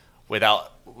stuff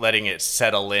without letting it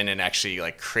settle in and actually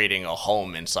like creating a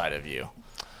home inside of you.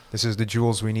 This is the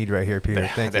jewels we need right here, Peter.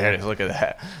 Thank you. Look at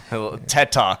that. A little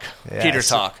TED Talk, yes. Peter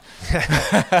Talk.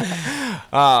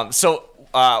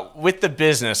 With the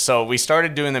business, so we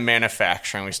started doing the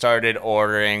manufacturing. We started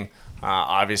ordering,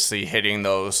 obviously hitting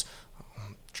those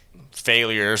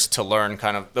failures to learn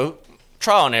kind of the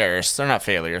trial and errors. They're not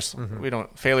failures.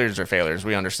 Mm-hmm. Failures are failures.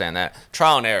 We understand that.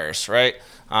 Trial and errors, right?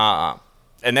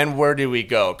 And then where do we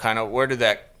go? Kind of where did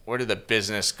the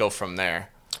business go from there?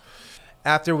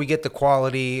 After we get the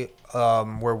quality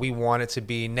where we want it to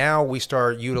be, now we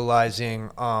start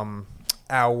utilizing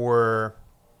our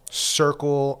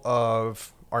circle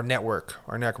of our network,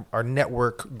 our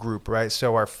network group, right?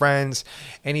 So our friends,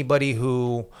 anybody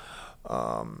who...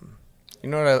 You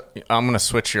know what? I'm going to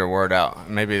switch your word out.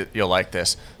 Maybe you'll like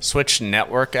this. Switch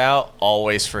network out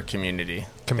always for community.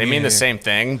 They mean the same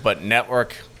thing, but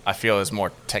network, I feel, is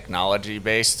more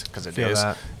technology-based, because it is.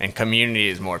 That. And community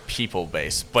is more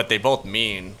people-based. But they both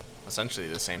mean essentially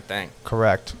the same thing.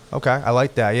 Correct. Okay, I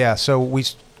like that. Yeah, so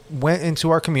went into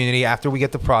our community after we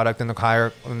get the product and the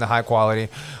high quality.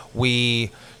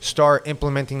 We start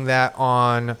implementing that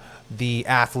on the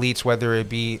athletes, whether it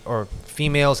be or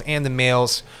females and the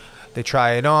males. They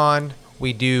try it on.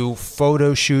 We do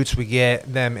photo shoots. We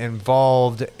get them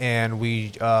involved, and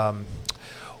we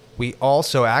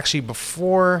also actually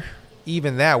before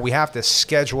even that, we have to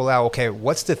schedule out. Okay,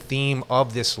 what's the theme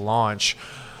of this launch?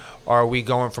 Are we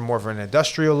going for more of an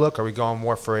industrial look? Are we going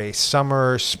more for a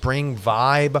summer, spring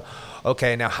vibe?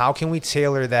 Okay, now how can we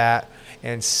tailor that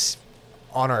and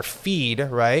on our feed,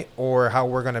 right? Or how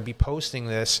we're going to be posting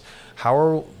this?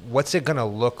 What's it going to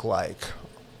look like?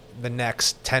 The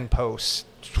next 10 posts,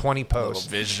 20 posts. A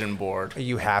little vision board.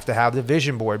 You have to have the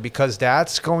vision board, because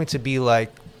that's going to be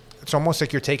like, it's almost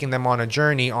like you're taking them on a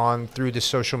journey on through the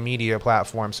social media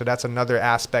platform. So that's another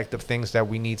aspect of things that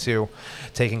we need to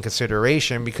take in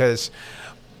consideration, because,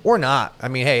 or not. I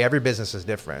mean, hey, every business is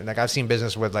different. Like I've seen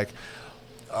business with like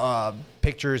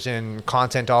pictures and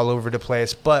content all over the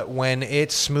place, but when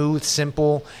it's smooth,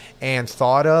 simple, and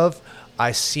thought of,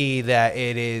 I see that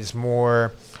it is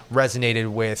more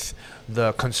resonated with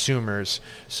the consumers.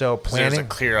 So planning, there's a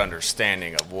clear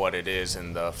understanding of what it is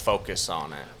and the focus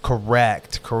on it.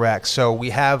 Correct. So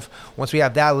once we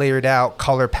have that layered out,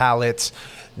 color palettes,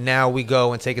 now we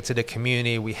go and take it to the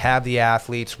community. We have the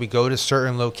athletes. We go to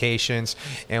certain locations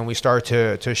and we start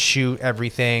to shoot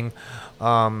everything.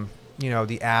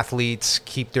 The athletes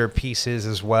keep their pieces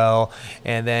as well.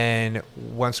 And then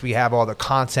once we have all the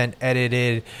content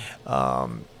edited,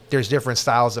 there's different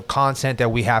styles of content that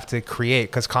we have to create,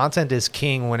 because content is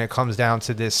king when it comes down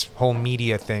to this whole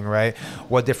media thing, right?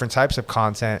 What different types of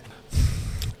content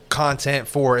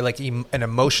for like an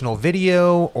emotional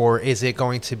video, or is it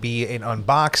going to be an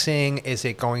unboxing? Is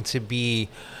it going to be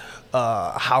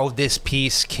how this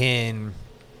piece can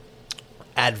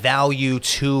add value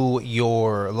to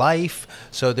your life?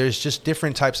 So there's just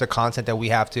different types of content that we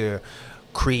have to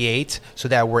create, so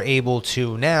that we're able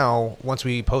to now, once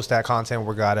we post that content,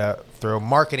 we're gotta throw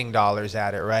marketing dollars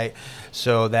at it, right?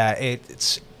 So that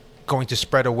it's going to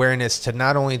spread awareness to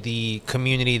not only the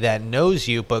community that knows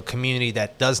you, but community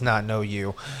that does not know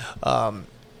you. And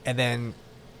then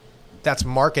that's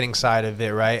marketing side of it,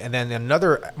 right? And then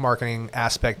another marketing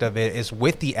aspect of it is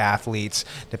with the athletes,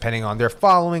 depending on their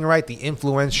following, right? The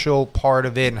influential part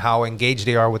of it and how engaged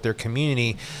they are with their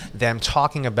community, them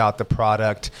talking about the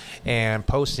product and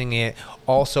posting it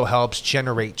also helps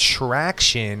generate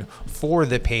traction for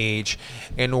the page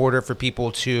in order for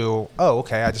people to, oh,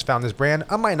 okay, I just found this brand.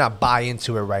 I might not buy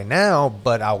into it right now,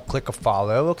 but I'll click a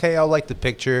follow. Okay, I'll like the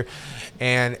picture.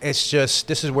 And it's just,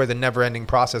 this is where the never-ending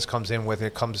process comes in with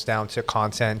it. Comes down to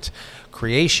content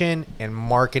creation and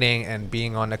marketing and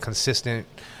being on a consistent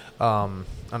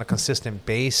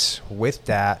base with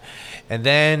that. And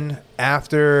then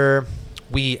after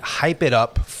we hype it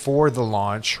up for the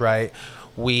launch, right,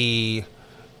 we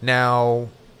now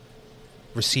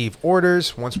receive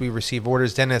orders. Once we receive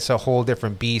orders, then it's a whole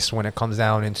different beast when it comes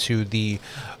down into the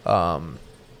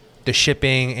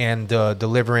shipping and the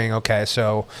delivering. Okay,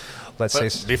 so let's say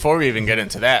before we even get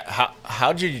into that,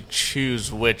 how did you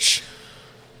choose which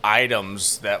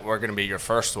items that were going to be your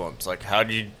first ones? Like, how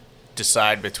do you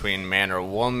decide between man or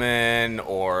woman,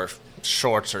 or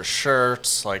shorts or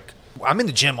shirts? Like, I'm in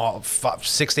the gym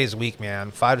 6 days a week,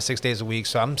 man, 5 to 6 days a week.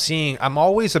 So I'm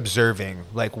always observing,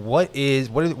 like, what are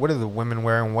the women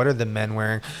wearing? What are the men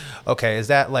wearing? Okay, is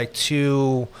that like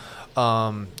too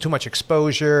much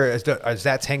exposure? Is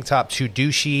that tank top too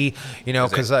douchey?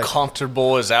 Because like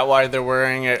comfortable. Is that why they're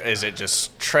wearing it? Is it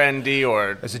just trendy,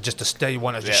 or is it just you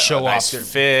want to just show nice off their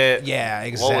fit? Yeah,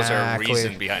 exactly. What was their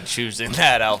reason behind choosing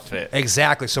that outfit?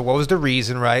 Exactly. So what was the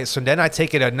reason, right? So then I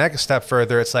take it a next step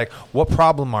further. It's like, what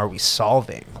problem are we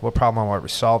solving?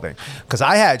 Because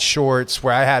I had shorts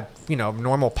where I had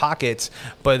normal pockets,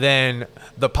 but then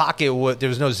the pocket there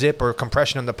was no zip or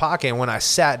compression in the pocket, and when I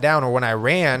sat down or when I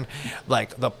ran,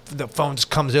 like the phone just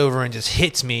comes over and just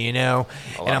hits me, and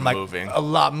I'm like a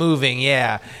lot moving,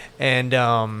 yeah.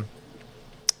 And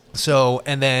so,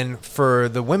 and then for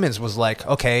the women's was like,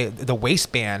 okay, the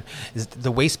waistbands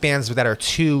that are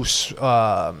too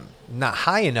not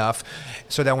high enough,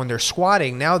 so that when they're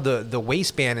squatting, now the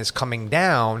waistband is coming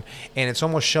down and it's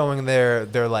almost showing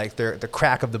the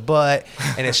crack of the butt,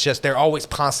 and it's just they're always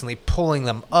constantly pulling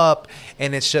them up,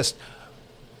 and it's just,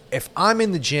 if I'm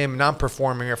in the gym and I'm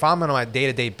performing, or if I'm on my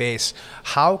day-to-day base,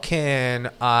 how can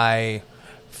I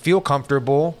feel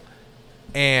comfortable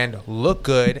and look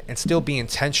good and still be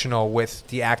intentional with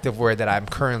the activewear that I'm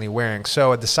currently wearing?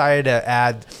 So I decided to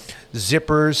add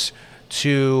zippers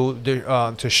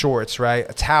to shorts, right?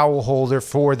 A towel holder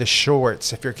for the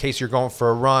shorts, in case you're going for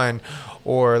a run,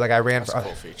 or like I ran. That's a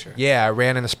cool feature. Yeah, I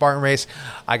ran in the Spartan race.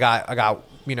 I got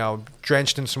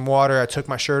drenched in some water. I took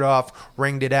my shirt off,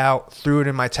 wringed it out, threw it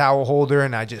in my towel holder,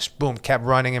 and I just kept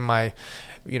running in my,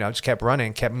 just kept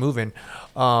running, kept moving.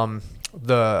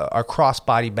 Our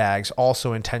crossbody bags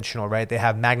also intentional, right? They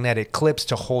have magnetic clips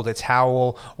to hold a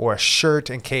towel or a shirt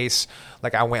in case,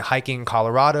 like I went hiking in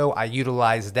Colorado, I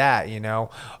utilized that,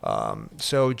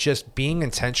 so just being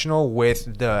intentional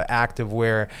with the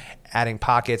activewear, adding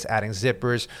pockets, adding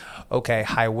zippers, okay,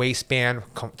 high waistband,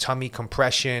 tummy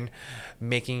compression,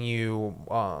 making you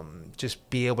just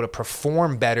be able to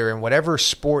perform better in whatever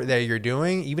sport that you're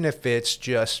doing, even if it's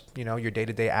just, your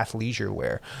day-to-day athleisure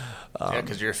wear.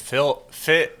 Because your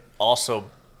fit also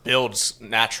builds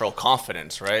natural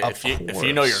confidence, right? If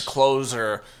you know your clothes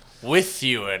are with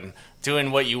you and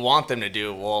doing what you want them to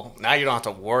do, well, now you don't have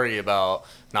to worry about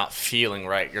not feeling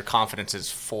right. Your confidence is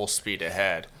full speed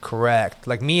ahead. Correct.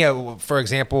 Like me, for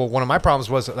example, one of my problems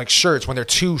was like shirts, when they're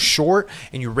too short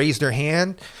and you raise their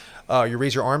hand, you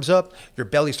raise your arms up, your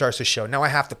belly starts to show. Now I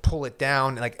have to pull it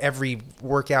down like every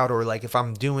workout, or like if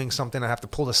I'm doing something, I have to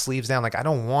pull the sleeves down. Like I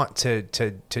don't want to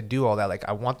do all that. Like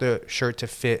I want the shirt to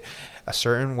fit a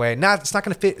certain way. It's not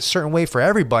going to fit a certain way for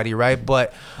everybody, right?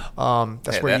 But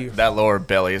that's where that lower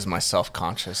belly is my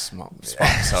self-conscious spot.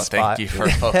 So thank you for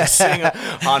focusing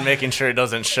on making sure it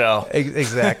doesn't show.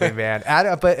 Exactly, man.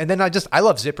 And then I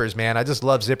love zippers, man. I just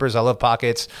love zippers. I love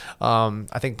pockets.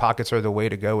 I think pockets are the way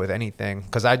to go with anything,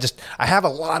 because I have a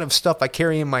lot of stuff I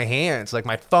carry in my hands, like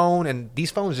my phone, and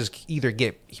these phones just either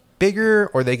get bigger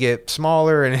or they get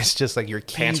smaller, and it's just like your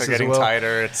keys pants are getting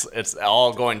tighter. It's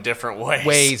all going different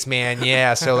ways, man.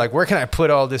 Yeah. So like, where can I put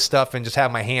all this stuff and just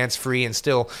have my hands free and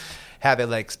still have it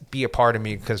like be a part of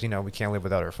me? Because we can't live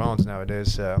without our phones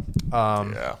nowadays. So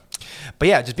yeah. But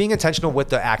yeah, just being intentional with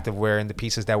the activewear and the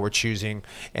pieces that we're choosing,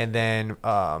 and then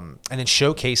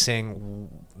showcasing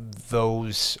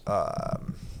those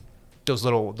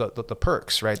little the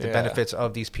perks, right? The benefits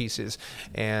of these pieces,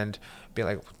 and being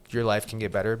like, your life can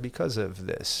get better because of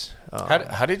this.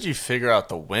 How did you figure out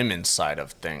the women's side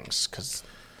of things? Because,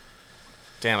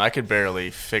 damn, I could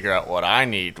barely figure out what I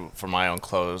need for my own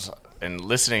clothes. And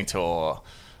listening to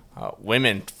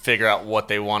women figure out what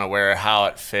they want to wear, how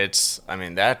it fits, I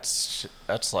mean, that's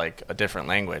like a different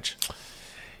language.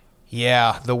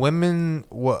 Yeah, the women's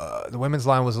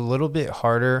line was a little bit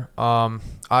harder.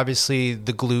 Obviously,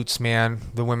 the glutes, man.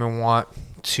 The women want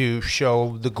to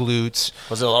show the glutes.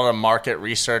 Was it a lot of market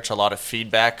research, a lot of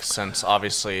feedback, since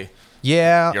obviously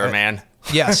you're a man?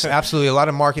 Yes, absolutely. A lot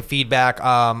of market feedback,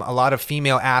 a lot of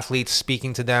female athletes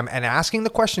speaking to them and asking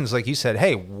the questions, like you said,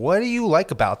 hey, what do you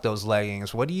like about those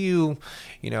leggings? What do you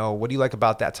like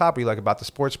about that top? What do you like about the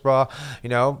sports bra?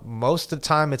 Most of the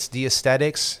time it's the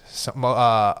aesthetics.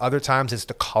 Other times it's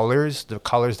the colors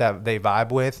that they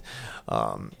vibe with.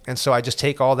 And so I just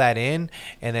take all that in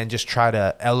and then just try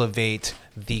to elevate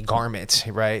the garment,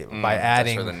 right? By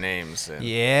adding that's for the names.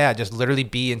 Yeah, just literally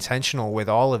be intentional with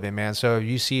all of it, man. So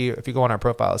if you go on our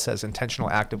profile, it says intentional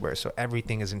activewear. So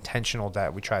everything is intentional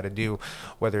that we try to do,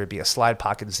 whether it be a slide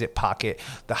pocket, zip pocket,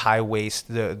 the high waist,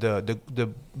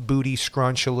 the booty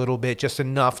scrunch a little bit, just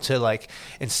enough to like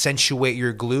accentuate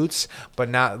your glutes, but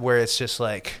not where it's just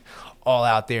like all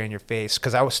out there in your face.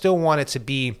 Because I still want it to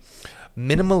be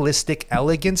minimalistic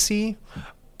elegancy,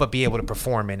 but be able to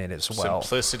perform in it as well.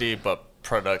 Simplicity, but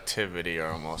productivity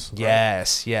almost.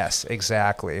 Right? Yes,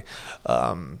 exactly.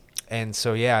 And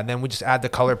so, and then we just add the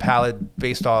color palette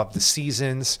based off the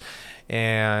seasons.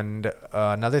 And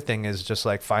another thing is just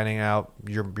like finding out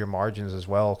your margins as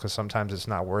well, because sometimes it's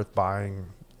not worth buying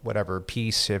whatever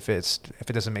piece if it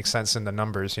doesn't make sense in the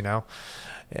numbers, Yeah.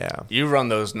 You run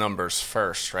those numbers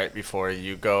first, right, before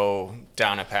you go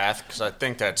down a path, because I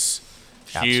think that's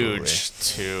huge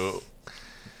to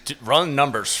run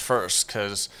numbers first,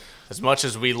 because as much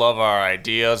as we love our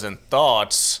ideas and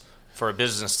thoughts, for a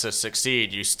business to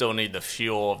succeed, you still need the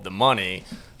fuel of the money,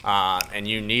 and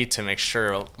you need to make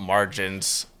sure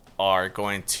margins are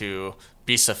going to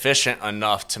be sufficient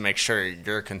enough to make sure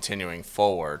you're continuing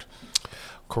forward.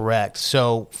 Correct.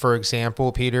 So, for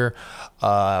example, Peter,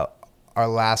 our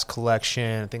last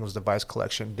collection, I think it was the Vice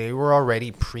collection, they were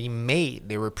already pre-made.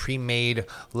 They were pre-made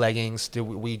leggings.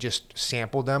 We just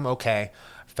sampled them. Okay,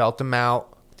 felt them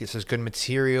out. This is good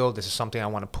material. This is something I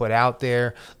want to put out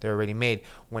there. They're already made.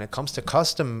 When it comes to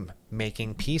custom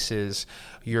making pieces,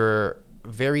 you're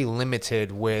very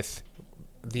limited with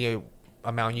the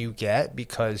amount you get,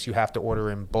 because you have to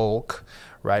order in bulk,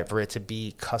 right, for it to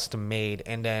be custom made.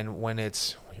 And then when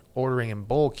it's ordering in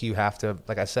bulk, you have to,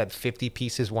 like I said, 50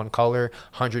 pieces one color,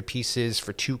 100 pieces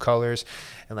for two colors,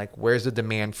 and like, where's the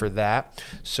demand for that?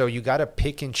 So you got to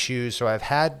pick and choose. So I've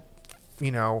had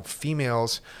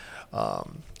females,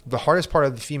 the hardest part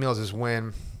of the females is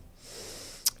when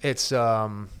it's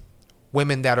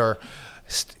women that are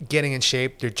getting in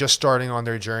shape. They're just starting on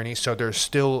their journey, so they're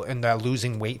still in that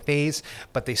losing weight phase,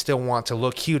 but they still want to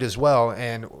look cute as well.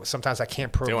 And sometimes I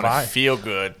can't provide. They want to feel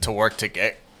good to work to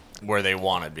get where they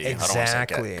want to be. Exactly. I don't want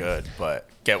to say get good, but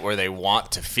get where they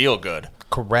want to feel good.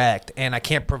 Correct. And I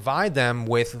can't provide them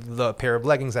with the pair of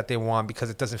leggings that they want because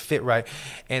it doesn't fit right.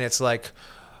 And it's like,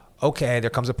 okay, there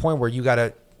comes a point where you got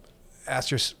to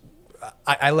ask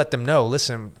I let them know,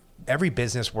 listen, every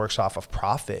business works off of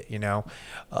profit.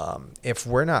 If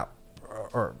we're not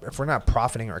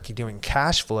profiting or doing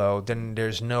cash flow, then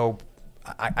there's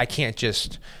I can't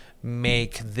just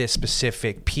make this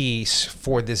specific piece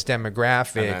for this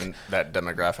demographic and then that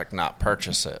demographic not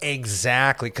purchase it.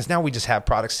 Exactly, because now we just have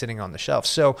products sitting on the shelf.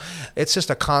 So it's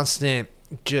just a constant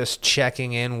just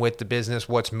checking in with the business,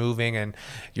 what's moving and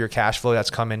your cash flow that's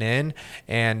coming in,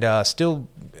 and still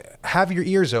have your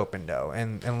ears open though,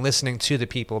 and listening to the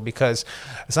people, because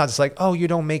it's not just like, oh, you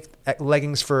don't make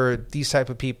leggings for these type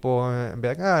of people, and be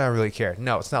like, oh, I don't really care.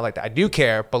 No, it's not like that. I do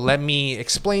care, but let me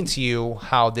explain to you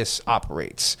how this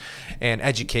operates and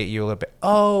educate you a little bit.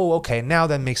 Oh, okay, now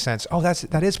that makes sense. Oh,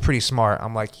 that is pretty smart.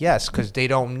 I'm like, yes, because they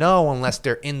don't know unless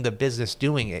they're in the business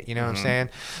doing it. You know what I'm saying?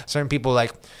 Certain people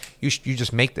like, you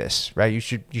just make this, right? You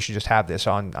should just have this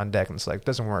on deck. And it's like, it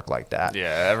doesn't work like that.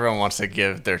 Yeah, everyone wants to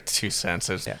give their 2 cents.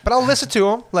 Yeah, but I'll listen to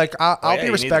them. Like I'll be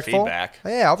respectful.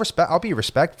 Yeah, I'll be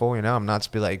respectful. I'm not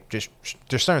to be like, just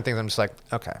there's certain things I'm just like,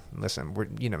 okay, listen,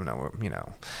 you never know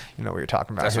what you're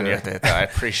talking about. That's when you have to hit that. I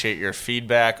appreciate your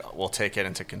feedback. We'll take it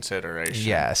into consideration.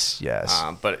 Yes.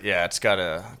 But yeah, it's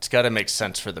gotta make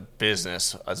sense for the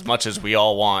business. As much as we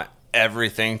all want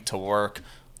everything to work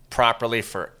properly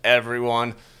for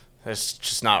everyone, it's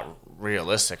just not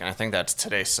realistic. And I think that's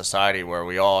today's society, where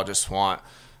we all just want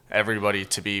everybody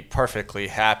to be perfectly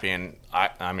happy. And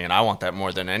I mean, I want that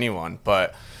more than anyone,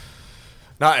 but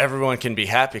not everyone can be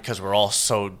happy because we're all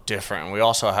so different. And we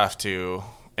also have to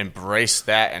embrace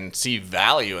that and see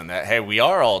value in that. Hey, we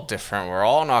are all different. We're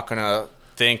all not going to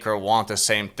think or want the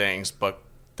same things, but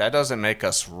that doesn't make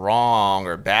us wrong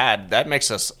or bad. That makes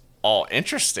us all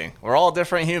interesting. We're all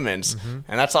different humans,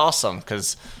 and that's awesome,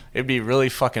 because it'd be really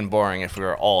fucking boring if we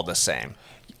were all the same.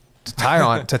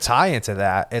 To tie into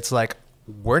that, it's like,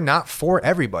 we're not for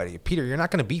everybody. Peter, you're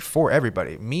not going to be for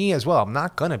everybody. Me as well. I'm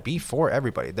not going to be for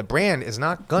everybody. The brand is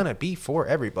not going to be for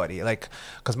everybody. Like,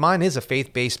 because mine is a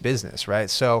faith-based business, right?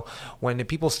 So when the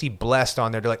people see blessed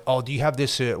on there, they're like, oh, do you have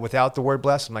this without the word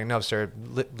blessed? I'm like, no, sir.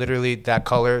 Literally, that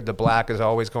color, the black is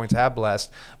always going to have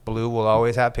blessed. Blue will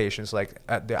always have patience. Like,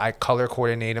 I color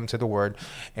coordinate them to the word,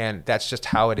 and that's just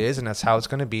how it is, and that's how it's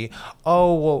going to be.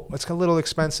 Oh, well, it's a little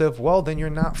expensive. Well, then you're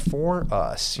not for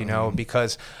us,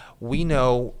 because we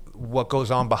know what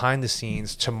goes on behind the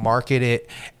scenes to market it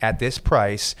at this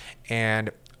price,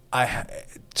 and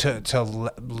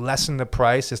to lessen the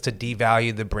price is to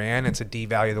devalue the brand and to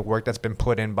devalue the work that's been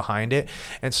put in behind it.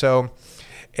 And so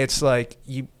it's like,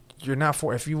 you're not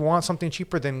for, if you want something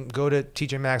cheaper, then go to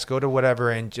TJ Maxx, go to whatever,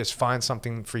 and just find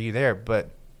something for you there. But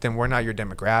then we're not your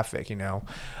demographic,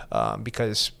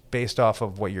 because based off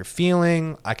of what you're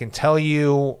feeling, I can tell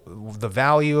you the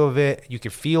value of it. You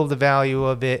can feel the value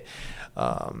of it.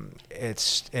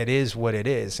 It is what it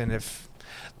is. And if,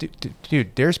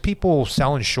 dude, there's people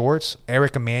selling shorts.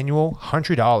 Eric Emanuel,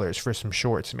 $100 for some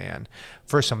shorts, man,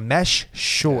 for some mesh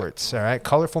shorts. All right,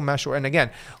 colorful mesh shorts. And again,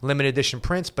 limited edition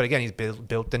prints. But again, he's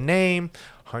built the name.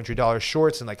 $100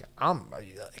 shorts, and I'm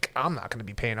not going to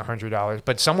be paying $100,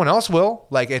 but someone else will.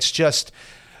 Like, it's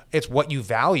what you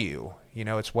value.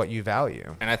 It's what you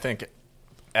value. And I think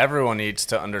everyone needs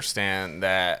to understand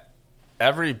that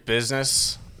every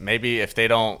business, maybe if they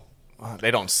don't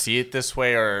see it this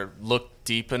way or look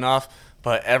deep enough,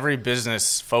 but every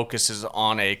business focuses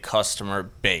on a customer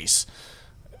base.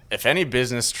 If any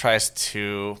business tries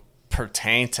to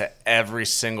pertain to every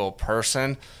single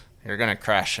person, you're going to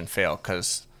crash and fail,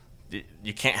 because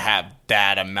you can't have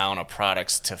that amount of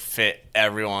products to fit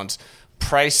everyone's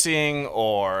pricing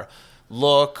or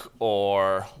look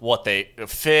or what they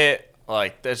fit.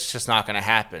 Like, that's just not going to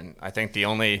happen. I think the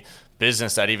only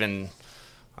business that even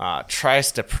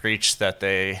tries to preach that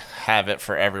they have it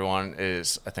for everyone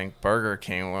is, I think, Burger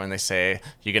King, when they say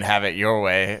you can have it your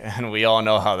way, and we all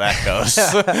know how that goes.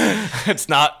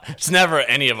 It's never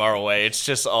any of our way. It's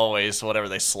just always whatever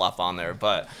they slap on there.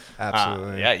 But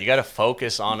absolutely, you got to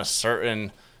focus on a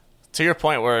certain, to your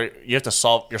point, where you're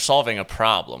solving a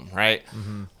problem, right?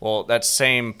 Mm-hmm. Well, that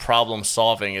same problem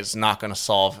solving is not going to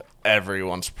solve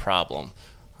everyone's problem.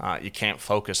 You can't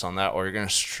focus on that, or you're going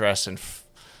to stress and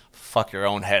fuck your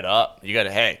own head up. You got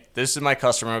to, hey, this is my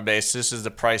customer base. This is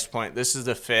the price point. This is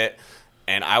the fit.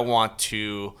 And I want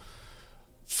to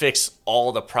fix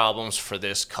all the problems for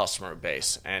this customer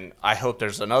base. And I hope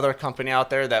there's another company out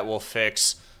there that will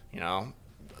fix,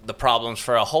 the problems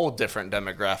for a whole different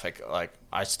demographic. Like,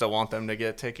 I still want them to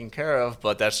get taken care of,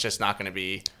 but that's just not going to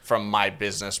be from my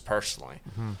business personally.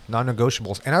 Mm-hmm.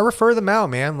 Non-negotiables. And I refer them out,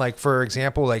 man. Like, for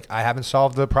example, like, I haven't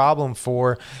solved the problem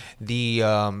for the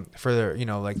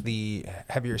the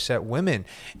heavier set women.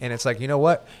 And it's like, you know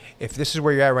what? If this is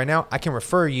where you're at right now, I can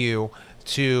refer you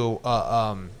to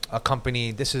a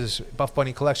company. This is Buff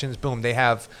Bunny Collections. Boom, they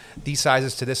have these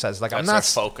sizes to this size. Like, that's I'm not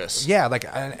their focus. Yeah, like,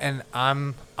 and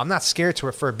I'm not scared to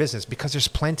refer business because there's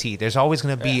plenty. There's always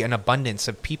going to be an abundance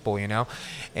of people,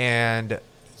 and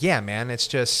yeah, man, it's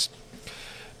just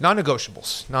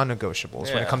non-negotiables when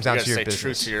it comes down to your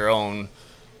business. True to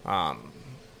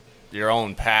your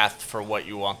own path for what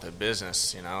you want the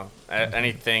business.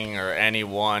 Anything or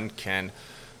anyone can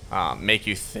make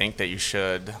you think that you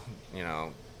should,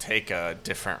 take a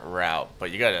different route, but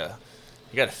you gotta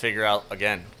figure out,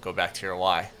 again, go back to your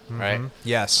why, right?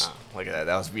 Yes. Look at that.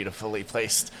 That was beautifully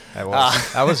placed. That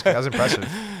was impressive.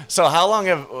 So how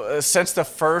long since the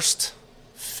first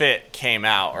fit came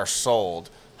out or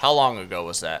sold, how long ago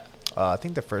was that? I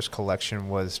think the first collection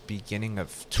was beginning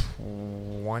of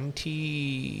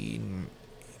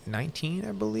 2019,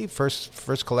 I believe.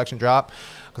 First collection drop.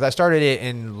 Because I started it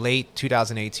in late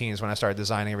 2018 is when I started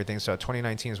designing everything. So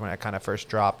 2019 is when I kind of first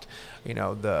dropped,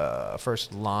 the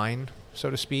first line, so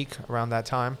to speak, around that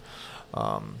time.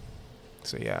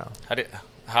 So yeah.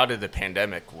 How did the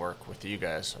pandemic work with you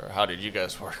guys, or how did you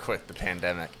guys work with the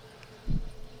pandemic?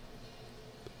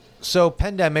 So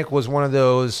pandemic was one of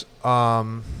those. How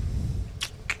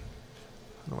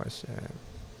do I say?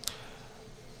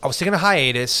 I was taking a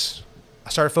hiatus. I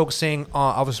started focusing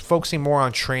on. I was focusing more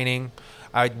on training.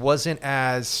 I wasn't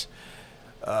as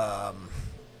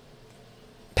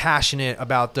passionate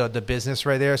about the business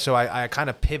right there. So I kind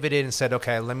of pivoted and said,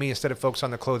 okay, let me, instead of focus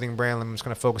on the clothing brand, I'm just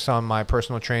going to focus on my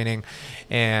personal training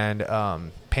and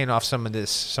paying off some of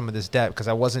this debt, because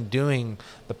I wasn't doing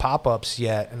the pop-ups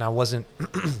yet, and I wasn't,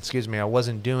 I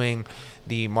wasn't doing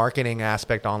the marketing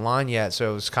aspect online yet.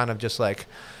 So it was kind of just like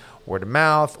word of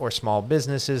mouth or small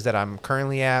businesses that I'm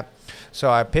currently at.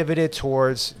 So I pivoted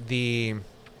towards the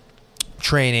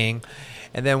training,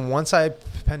 and then once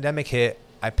pandemic hit,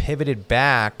 I pivoted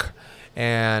back,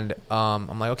 and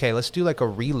I'm like, okay, let's do like a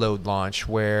reload launch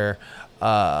where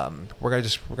we're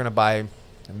gonna buy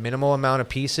a minimal amount of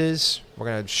pieces. We're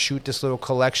gonna shoot this little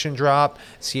collection drop,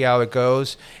 see how it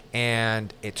goes,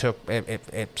 and it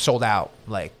sold out,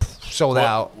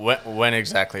 out. When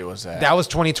exactly was that? That was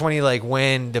 2020, like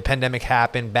when the pandemic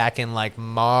happened back in like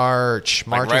March.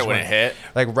 Like right when it hit?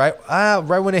 Like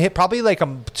right when it hit, probably like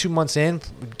 2 months in.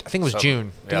 I think it was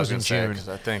June. I was in June. Because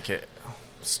I think it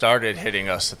started hitting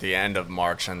us at the end of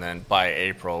March, and then by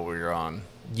April we were on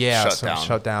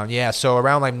shutdown. Yeah, so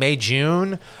around like May,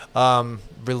 June,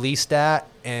 released that,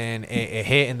 and it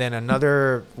hit, and then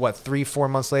another 3-4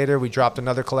 months later we dropped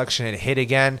another collection, and it hit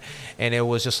again, and it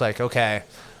was just like, okay,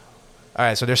 all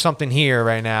right, so there's something here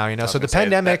right now, so the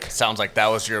pandemic sounds like that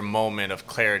was your moment of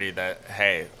clarity that,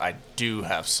 hey, I do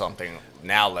have something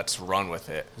now, let's run with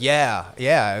it. Yeah,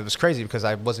 it was crazy because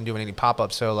I wasn't doing any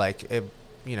pop-ups, so like it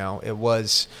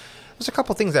was. There's a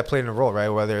couple things that played in a role, right?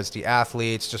 Whether it's the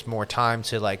athletes, just more time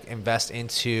to like invest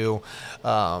into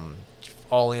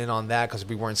all in on that, because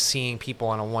we weren't seeing people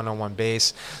on a one-on-one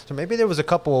base. So maybe there was a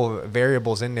couple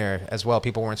variables in there as well.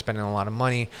 People weren't spending a lot of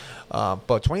money.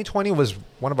 But 2020 was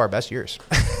one of our best years,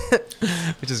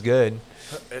 which is good.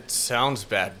 It sounds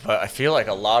bad, but I feel like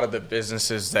a lot of the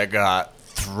businesses that got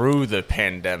through the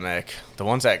pandemic, the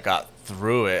ones that got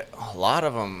through it, a lot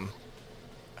of them,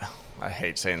 I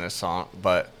hate saying this song,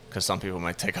 but because some people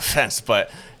might take offense,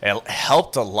 but it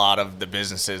helped a lot of the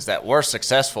businesses that were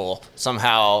successful.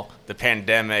 Somehow the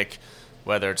pandemic,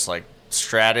 whether it's like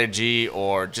strategy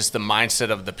or just the mindset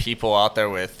of the people out there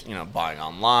with, buying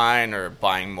online or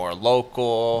buying more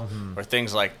local or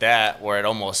things like that, where it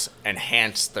almost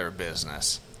enhanced their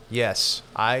business. Yes,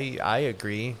 I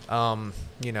agree.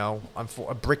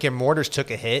 Brick and mortars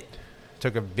took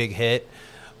a big hit.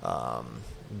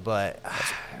 But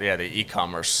yeah, the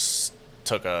e-commerce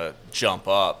took a jump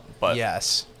up, but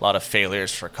yes, a lot of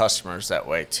failures for customers that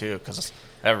way too, because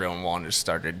everyone wanted to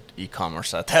start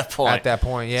e-commerce at that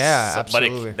point. Yeah,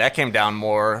 absolutely. But that came down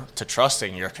more to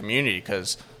trusting your community,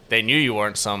 because they knew you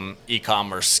weren't some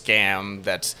e-commerce scam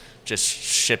that's just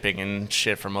shipping and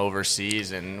shit from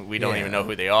overseas, and we don't even know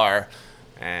who they are.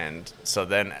 And so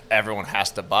then everyone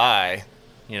has to buy,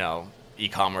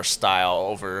 e-commerce style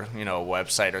over, a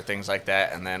website or things like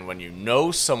that. And then when you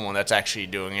know someone that's actually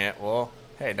doing it, well,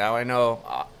 hey, now I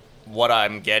know what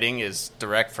I'm getting is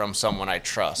direct from someone I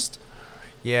trust.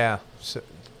 Yeah. So,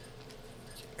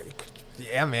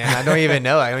 yeah, man. I don't even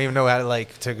know. I don't even know how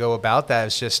to go about that.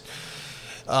 It's just,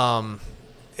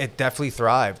 it definitely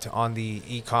thrived on the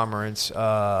e-commerce,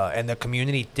 and the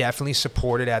community definitely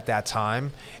supported at that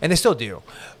time, and they still do.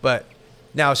 But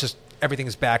now it's just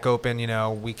everything's back open. We can do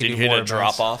more. Did you hit a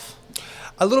drop off?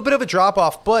 A little bit of a drop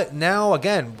off, but now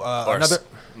again,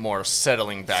 more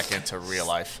settling back into real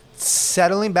life.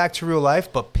 Settling back to real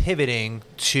life, but pivoting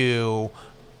to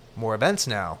more events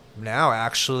now. Now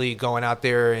actually going out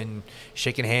there and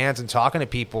shaking hands and talking to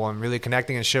people and really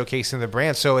connecting and showcasing the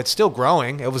brand. So it's still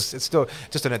growing. It's still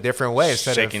just in a different way.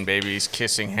 Shaking babies,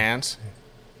 kissing hands.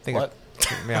 What?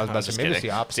 I was about to say maybe it's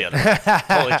the opposite.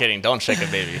 Totally kidding. Don't shake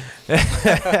a baby.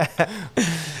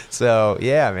 So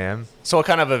yeah, man. So what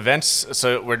kind of events?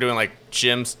 So we're doing like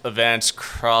gyms events,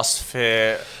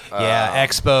 CrossFit.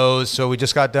 Expos. So we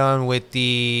just got done with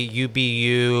the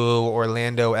UBU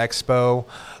Orlando Expo.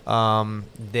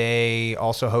 They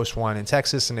also host one in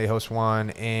Texas and they host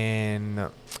one in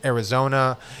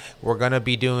Arizona. We're going to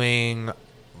be doing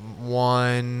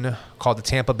one called the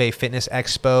Tampa Bay Fitness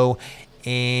Expo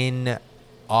in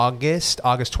August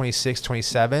 26th,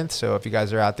 27th. So if you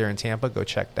guys are out there in Tampa, go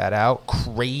check that out.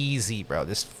 Crazy, bro.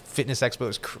 This fitness expo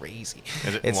is crazy.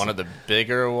 It's one of the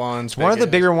bigger ones? One of the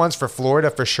bigger ones for Florida,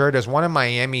 for sure. There's one in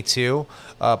Miami, too,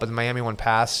 but the Miami one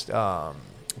passed.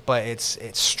 But it's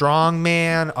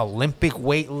strongman, Olympic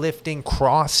weightlifting,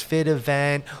 CrossFit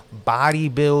event,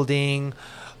 bodybuilding.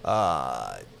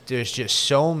 There's just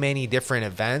so many different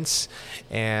events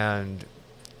and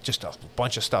just a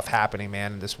bunch of stuff happening,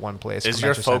 man, in this one place. Is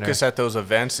your focus at those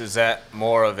events, is that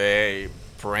more of a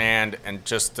brand and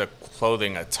just the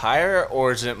clothing attire,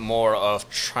 or is it more of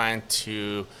trying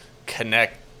to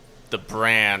connect the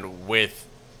brand with,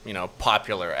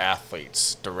 popular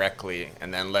athletes directly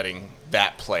and then letting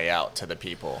that play out to the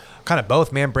people? Kind of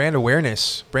both, man. Brand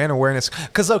awareness.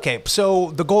 Because, okay,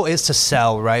 so the goal is to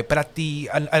sell, right? But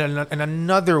and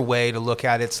another way to look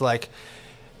at it's like,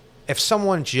 if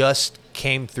someone just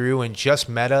came through and just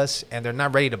met us and they're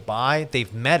not ready to buy,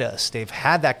 they've met us, they've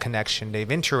had that connection, they've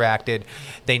interacted,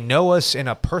 they know us in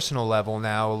a personal level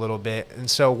now a little bit,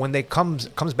 and so when they comes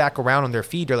back around on their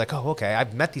feed, they're like, oh, okay,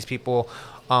 I've met these people,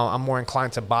 I'm more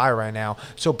inclined to buy right now.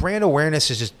 So brand awareness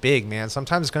is just big, man.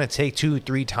 Sometimes it's going to take 2,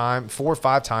 3 times, 4 or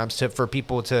 5 times for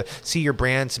people to see your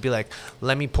brand, to be like,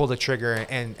 let me pull the trigger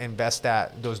and invest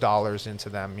those dollars into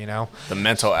them, The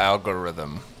mental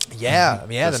algorithm. Yeah.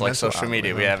 Just like social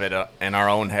media, we have it in our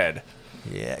own head.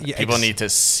 Yeah. People need to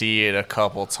see it a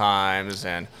couple times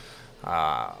and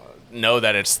know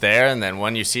that it's there. And then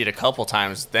when you see it a couple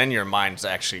times, then your mind's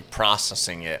actually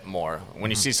processing it more.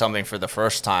 When you see something for the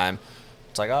first time,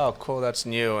 it's like, oh, cool, that's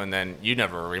new. And then you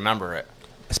never remember it.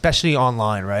 Especially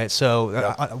online, right?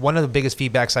 So one of the biggest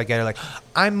feedbacks I get are like,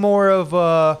 I'm more of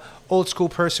a old school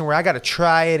person where I got to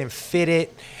try it and fit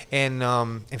it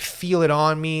and feel it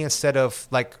on me instead of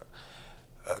like,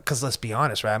 because let's be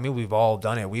honest, right? I mean, we've all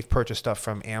done it. We've purchased stuff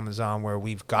from Amazon where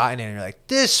we've gotten it and you're like,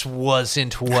 this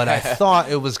wasn't what I thought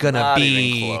it was going to be.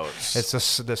 Even close.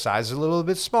 It's the size is a little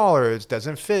bit smaller. It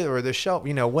doesn't fit, or the shelf,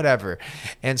 whatever.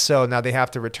 And so now they have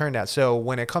to return that. So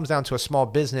when it comes down to a small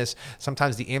business,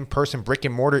 sometimes the in-person brick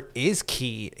and mortar is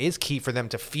key for them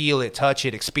to feel it, touch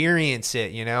it, experience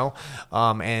it, and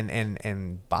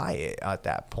buy it at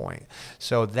that point.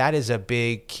 So that is a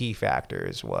big key factor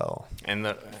as well.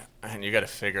 And you got to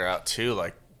figure out, too,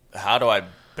 like, how do I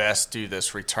best do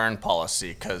this return policy?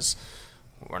 Because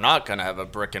we're not going to have a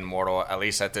brick and mortar, at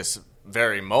least at this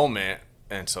very moment.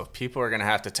 And so people are going to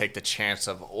have to take the chance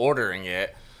of ordering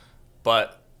it.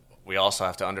 But we also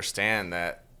have to understand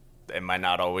that it might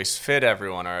not always fit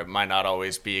everyone, or it might not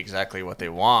always be exactly what they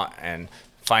want. And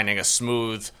finding a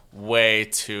smooth way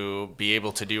to be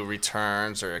able to do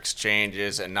returns or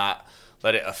exchanges and not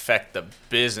let it affect the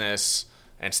business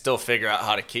and still figure out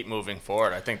how to keep moving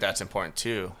forward. I think that's important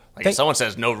too. Like if someone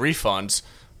says no refunds,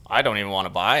 I don't even want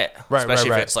to buy it, especially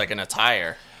if it's like an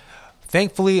attire.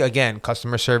 Thankfully, again,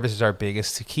 customer service is our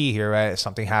biggest key here, right? If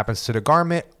something happens to the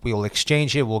garment, we will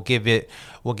exchange it. We'll give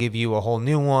you a whole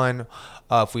new one.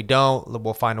 If we don't,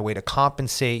 we'll find a way to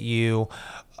compensate you.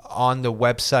 On the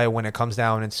website, when it comes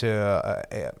down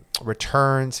into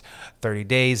returns, 30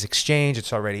 days exchange.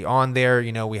 It's already on there.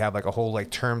 We have like a whole like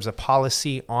terms of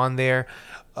policy on there.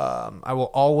 I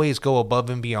will always go above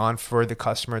and beyond for the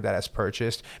customer that has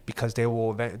purchased, because they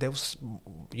will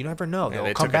you never know. Yeah,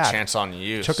 they come took back. a chance on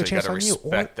you. Took so a chance on you.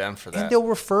 Respect them for that. And they'll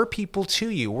refer people to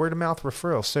you, word of mouth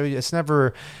referral. So it's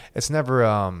never,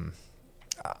 I'm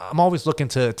always looking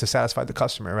to satisfy the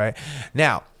customer, right?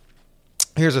 Now,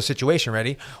 here's a situation,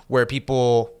 ready, where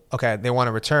people, okay, they want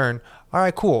to return. All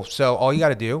right, cool. So all you got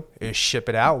to do is ship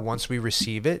it out. Once we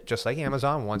receive it, just like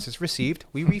Amazon, once it's received,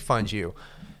 we refund you.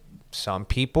 Some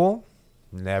people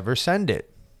never send it.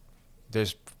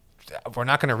 We're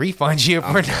not going to refund you if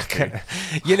we're not going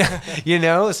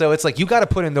to, so it's like, you got to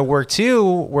put in the work too,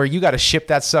 where you got to ship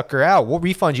that sucker out. We'll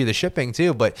refund you the shipping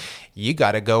too, but you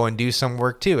got to go and do some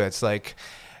work too. It's like,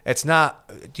 it's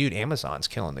not, dude, Amazon's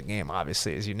killing the game,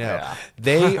 obviously, as you know.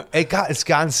 Yeah. It's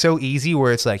gotten so easy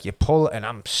where it's like you pull, and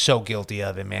I'm so guilty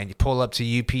of it, man. You pull up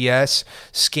to UPS,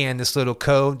 scan this little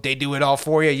code, they do it all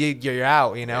for you. You're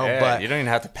out, Yeah, but you don't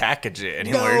even have to package it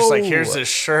anymore. You're just like, here's this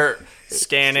shirt,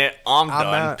 scan it, I'm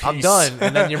done. I'm done.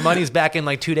 And then your money's back in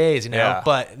like 2 days, Yeah.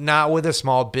 But not with a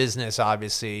small business,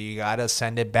 obviously. You got to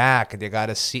send it back. They got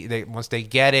to see, once they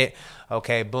get it,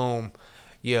 okay, boom.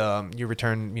 You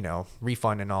return,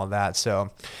 refund and all that. So,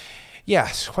 yeah,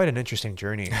 it's quite an interesting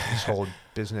journey, this whole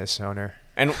business owner.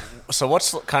 And so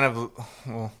what's kind of,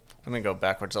 well, let me go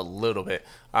backwards a little bit.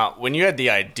 When you had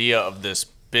the idea of this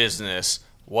business,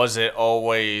 was it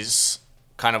always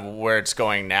kind of where it's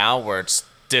going now, where it's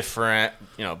different,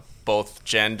 both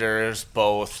genders,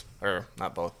 or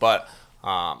not both, but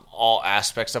all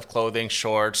aspects of clothing,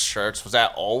 shorts, shirts? Was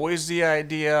that always the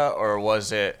idea, or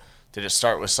did it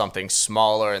start with something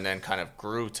smaller and then kind of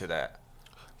grew to that?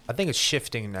 I think it's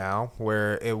shifting now,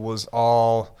 where it was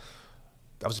all,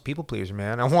 I was a people pleaser,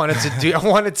 man. I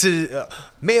wanted to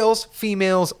males,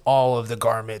 females, all of the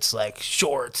garments, like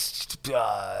shorts,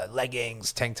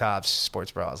 leggings, tank tops,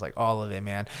 sports bras, like all of it,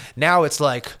 man. Now it's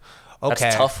like, okay,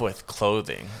 that's tough with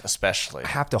clothing, especially. I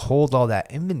have to hold all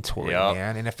that inventory, Yep.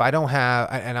 man. And if I don't have,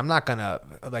 and I'm not gonna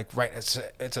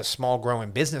it's a small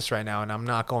growing business right now, and I'm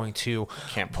not going to.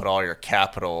 Can't put all your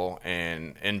capital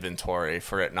in inventory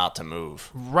for it not to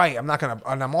move. Right. I'm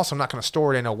also not gonna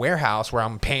store it in a warehouse where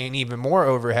I'm paying even more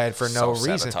overhead for no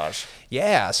reason. Self-sabotage.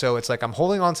 Yeah. So it's like I'm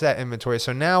holding on to that inventory.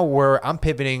 So now I'm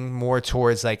pivoting more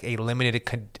towards like a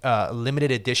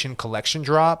limited edition collection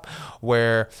drop,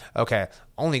 where okay,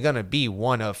 only gonna be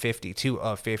 1 of 50, 2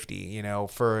 of 50,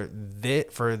 for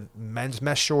men's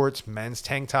mesh shorts, men's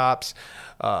tank tops,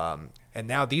 and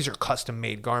now these are custom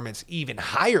made garments, even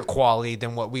higher quality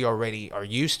than what we already are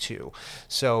used to.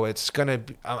 So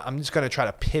I'm just gonna try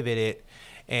to pivot it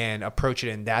and approach it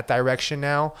in that direction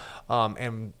now,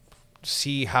 and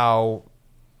see how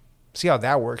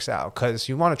that works out, because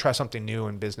you want to try something new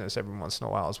in business every once in a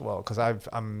while as well, because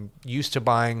I'm used to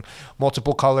buying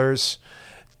multiple colors,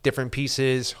 different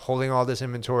pieces, holding all this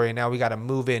inventory, and now we got to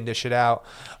move it and dish it out.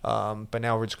 But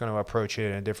now we're just going to approach it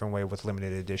in a different way with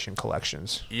limited edition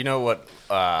collections. You know what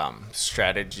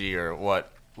strategy or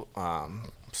what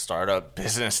startup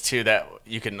business too that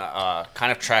you can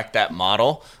kind of track that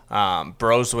model?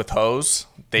 Bros with Hose.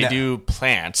 They do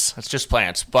plants. It's just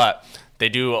plants, but they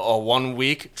do a 1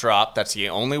 week drop. That's the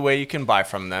only way you can buy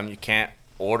from them. You can't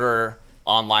order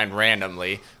online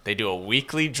randomly. They do a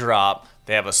weekly drop.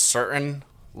 They have a certain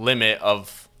limit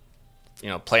of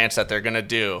plants that they're gonna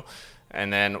do,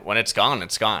 and then when it's gone,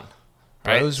 it's gone.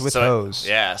 Right? Bros with Hose.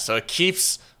 Yeah, so it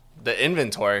keeps the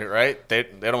inventory, right? They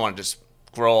don't want to just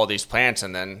grow all these plants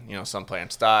and then some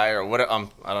plants die or what.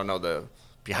 I don't know the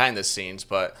behind the scenes,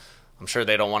 but I'm sure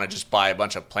they don't want to just buy a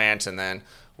bunch of plants and then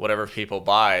whatever people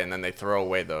buy and then they throw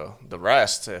away the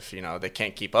rest if they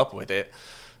can't keep up with it.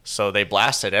 So they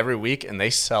blast it every week and they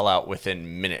sell out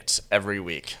within minutes every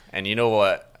week. And you know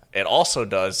what it also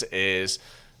does is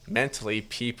mentally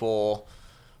people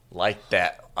like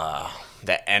that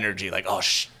energy, like,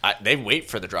 they wait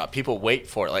for the drop. People wait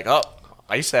for it. Like,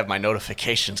 I used to have my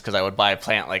notifications because I would buy a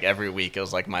plant like every week. It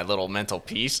was like my little mental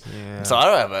piece. Yeah. So I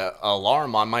would have an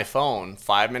alarm on my phone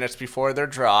 5 minutes before their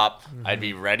drop. Mm-hmm. I'd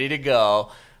be ready to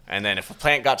go. And then if a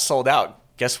plant got sold out,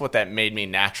 guess what that made me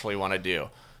naturally want to do?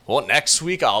 Well, next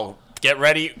week I'll get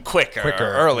ready quicker or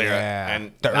earlier. Yeah.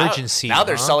 And the urgency. Now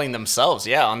they're selling themselves.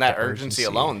 Yeah, on that urgency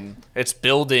alone. It's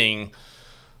building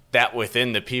that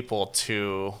within the people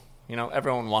to,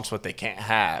 everyone wants what they can't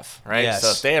have, right? Yes. So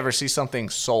if they ever see something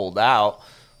sold out,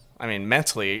 I mean,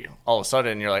 mentally, all of a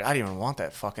sudden you're like, I don't even want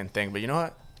that fucking thing. But you know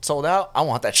what? sold out. I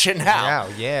want that shit now.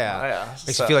 Yeah.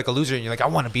 Makes So- you feel like a loser, and you're like, I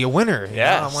want to be a winner. You know?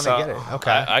 I want to so get it.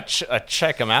 Okay. I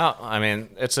check them out. I mean,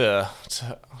 it's an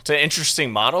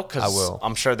interesting model I because will.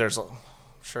 I'm sure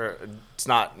it's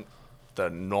not the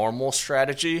normal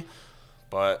strategy,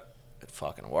 but it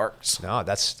fucking works. No,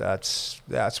 that's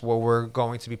what we're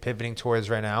going to be pivoting towards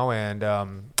right now, and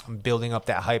I'm building up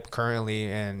that hype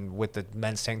currently. And with the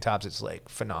men's tank tops, it's like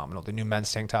phenomenal. The new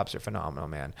men's tank tops are phenomenal,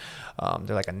 man.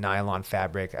 They're like a nylon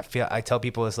fabric. I tell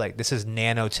people it's like this is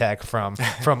nanotech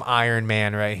from Iron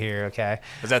Man right here. Okay,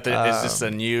 Is this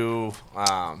the new?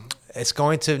 It's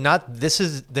going to not. This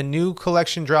is the new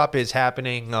collection drop is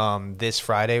happening this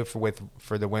Friday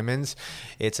for the women's.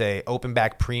 It's a open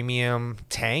back premium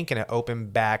tank and an open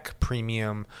back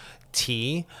premium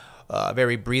tee.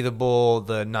 Very breathable.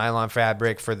 The nylon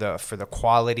fabric for the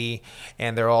quality,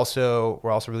 and we're also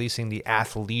releasing the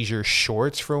athleisure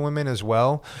shorts for women as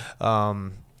well.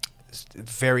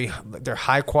 They're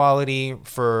high quality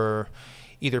for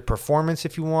either performance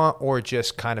if you want, or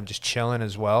just kind of just chilling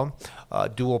as well.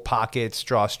 Dual pockets,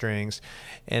 drawstrings.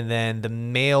 And then the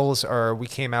males we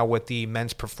came out with the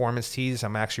men's performance tees.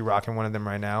 I'm actually rocking one of them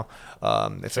right now.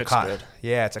 It's a cotton. Good.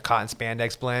 Yeah, it's a cotton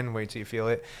spandex blend. Wait till you feel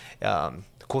it. The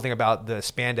cool thing about the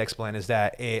spandex blend is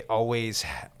that it always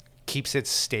keeps its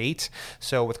state.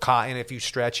 So with cotton, if you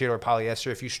stretch it, or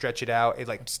polyester, if you stretch it out, it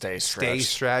like Stays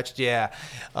stretched. Yeah.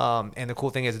 And the cool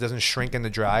thing is it doesn't shrink in the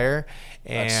dryer,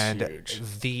 and That's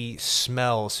huge. the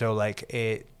smell. So like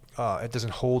it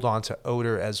doesn't hold on to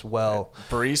odor as well.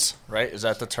 Breeze, right? Is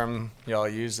that the term y'all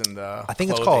use in the I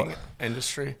think it's clothing called-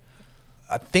 industry?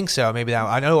 I think so. Maybe that.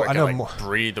 I know. Where it I can, know. like, More.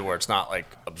 breathe, where it's not like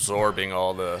absorbing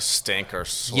all the stink or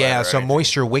sweat. Yeah, or so anything.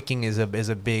 moisture wicking is a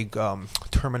big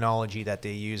terminology that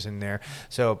they use in there.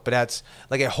 So, but that's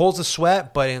like it holds the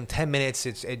sweat, but in 10 minutes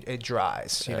it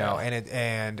dries, you know,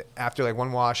 and after like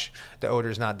one wash, the odor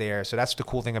is not there. So that's the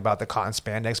cool thing about the cotton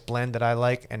spandex blend that I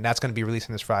like, and that's going to be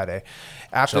releasing this Friday.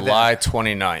 After July that,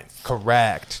 29th.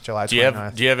 correct, July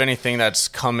 29th. Do you have anything that's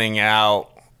coming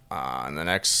out in the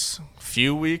next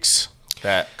few weeks?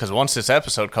 Because once this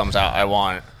episode comes out, I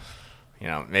want,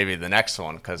 maybe the next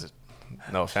one, because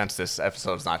no offense, this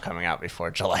episode's not coming out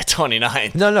before July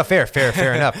 29th. No, fair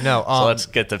enough. No, So let's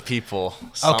get the people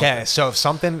something. Okay, so if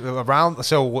something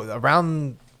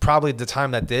around probably the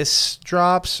time that this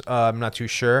drops, I'm not too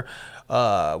sure,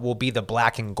 will be the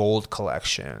black and gold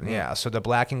collection. Yeah, so the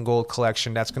black and gold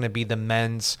collection, that's going to be the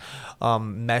men's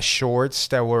mesh shorts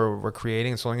that we're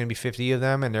creating. It's only going to be 50 of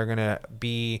them, and they're going to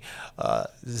be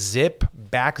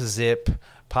back zip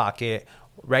pocket,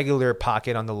 regular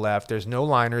pocket on the left. There's no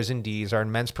liners in these. Our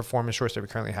men's performance shorts that we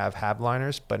currently have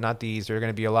liners, but not these. They're going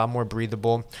to be a lot more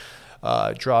breathable.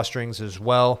 Drawstrings as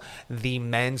well. The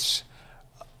men's,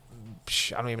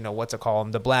 I don't even know what to call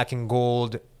them, the black and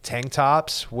gold tank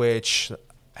tops, which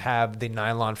have the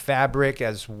nylon fabric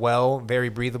as well, very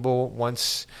breathable.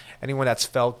 Once anyone that's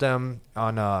felt them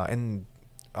on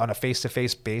a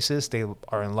face-to-face basis, they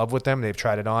are in love with them. They've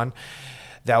tried it on.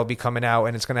 That will be coming out,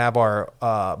 and it's going to have our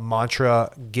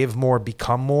mantra, give more,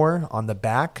 become more, on the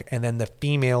back. And then the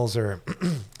females are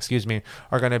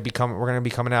going to become, we're going to be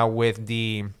coming out with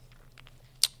the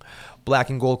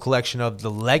black and gold collection of the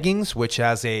leggings, which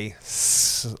has a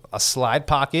slide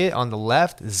pocket on the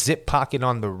left, zip pocket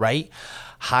on the right,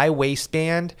 high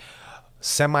waistband,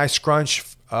 semi scrunch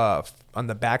on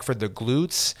the back for the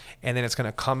glutes, and then it's going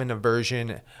to come in a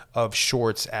version of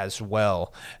shorts as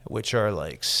well, which are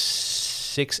like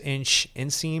 6-inch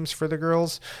inseams for the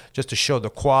girls, just to show the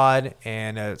quad.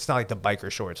 And it's not like the biker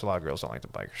shorts. A lot of girls don't like the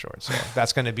biker shorts. So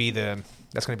that's going to be the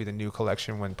new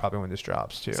collection when this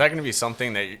drops too. Is that going to be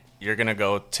something that you're going to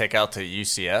go take out to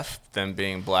UCF, them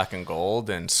being black and gold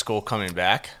and school coming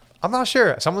back? I'm not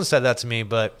sure. Someone said that to me,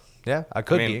 but yeah, I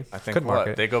think could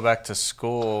market. They go back to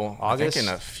school, August? I think,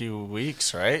 in a few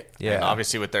weeks, right? Yeah. And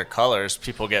obviously with their colors,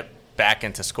 people get back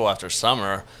into school after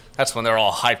summer. That's when they're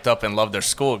all hyped up and love their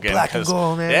school again. Black and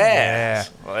gold, man. Yeah.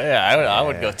 Well, yeah, I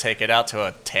would go take it out to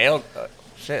a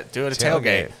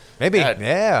tailgate. Maybe.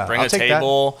 Yeah. Bring I'll a take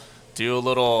table, do a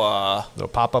little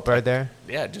pop up right there.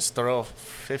 yeah, just throw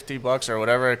 $50 or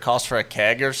whatever it costs for a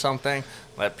keg or something.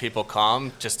 Let people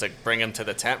come just to bring them to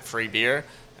the tent, free beer,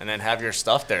 and then have your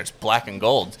stuff there. It's black and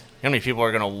gold. You know how many people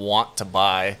are going to want to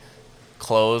buy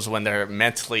clothes when they're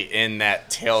mentally in that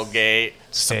tailgate,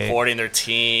 supporting their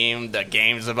team, the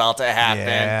game's about to happen?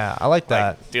 Yeah, I like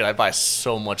that. Like, dude, I buy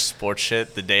so much sports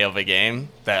shit the day of a game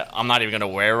that I'm not even going to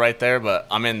wear right there, but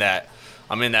I'm in that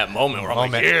moment where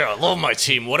I'm like, yeah, I love my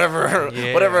team.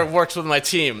 Whatever works with my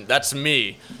team, that's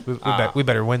me. We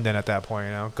better win then at that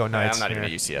point, Go Knights. I'm not even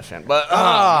a UCF fan, but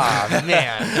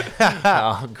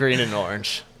man. green and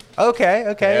orange.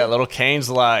 Okay. Yeah, little Canes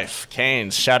life.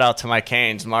 Canes. Shout out to my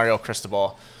Canes, Mario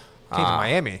Cristobal. Came to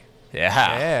Miami.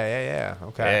 Yeah. Yeah.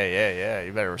 Okay. Yeah.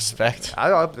 You better respect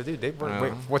Dude,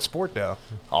 wait, what sport though?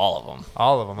 all of them.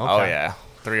 All of them. Okay. Oh yeah,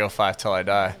 305 till I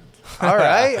die. All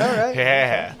right.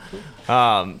 Yeah.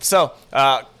 So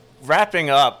wrapping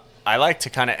up, I like to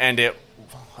kind of end it,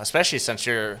 especially since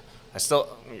you're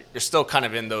still kind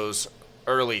of in those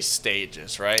early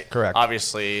stages, right? Correct.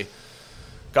 Obviously,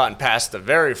 gotten past the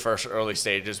very first early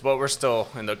stages, but we're still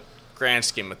in the grand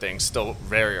scheme of things, still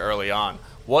very early on.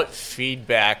 What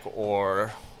feedback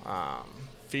or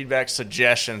feedback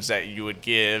suggestions that you would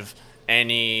give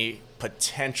any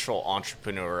potential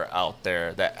entrepreneur out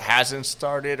there that hasn't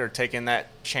started or taken that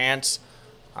chance?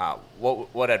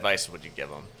 What advice would you give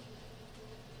them?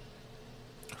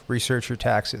 Research your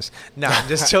taxes. No, I'm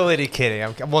just totally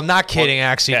kidding. Not kidding,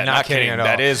 actually. Yeah, not kidding at all.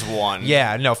 That is one.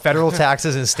 Yeah, no, federal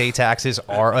taxes and state taxes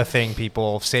are a thing,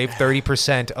 people. Save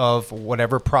 30% of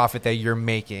whatever profit that you're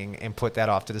making and put that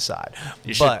off to the side.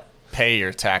 You should pay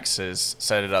your taxes,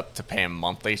 set it up to pay them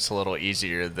monthly. It's a little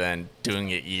easier than doing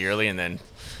it yearly and then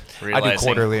realizing. I do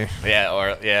quarterly.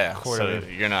 Yeah, quarterly. So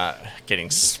you're not getting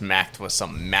smacked with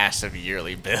some massive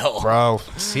yearly bill. Bro,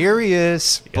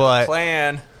 serious. You got a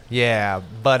plan. Yeah,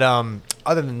 but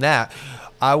other than that,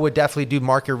 I would definitely do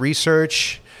market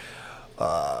research,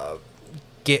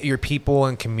 get your people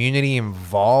and community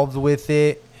involved with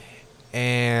it,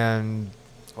 and...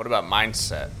 What about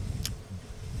mindset?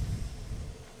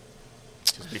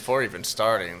 Because before even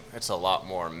starting, it's a lot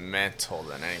more mental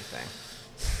than anything.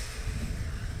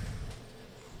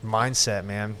 Mindset,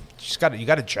 man. You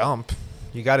got to jump.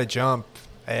 You got to jump,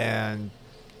 and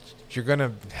you're going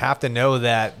to have to know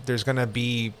that there's going to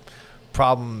be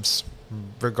problems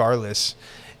regardless,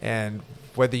 and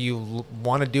whether you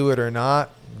want to do it or not,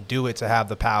 do it to have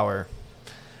the power,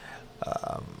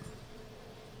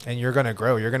 and you're going to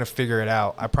grow. You're going to figure it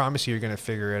out. I promise you're going to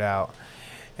figure it out.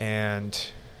 And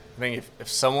I think if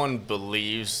someone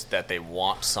believes that they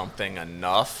want something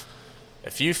enough,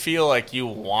 if you feel like you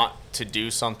want to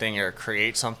do something or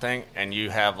create something and you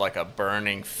have like a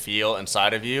burning feel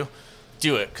inside of you,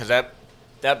 do it, because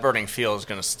that burning feel is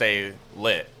going to stay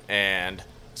lit. And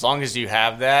as long as you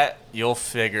have that, you'll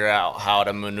figure out how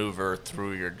to maneuver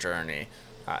through your journey.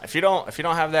 If you don't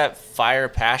have that fire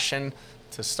passion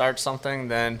to start something,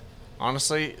 then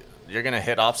honestly, you're going to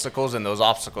hit obstacles, and those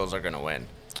obstacles are going to win.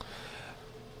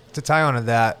 To tie on to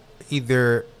that,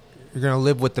 either you're going to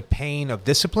live with the pain of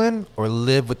discipline or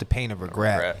live with the pain of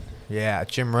regret. Yeah,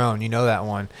 Jim Rohn, you know that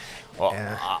one. Well,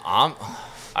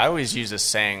 I always use this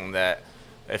saying that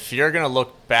if you're going to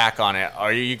look back on it,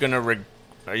 are you going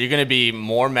to be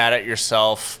more mad at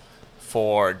yourself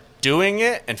for doing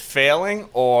it and failing,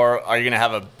 or are you going to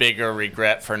have a bigger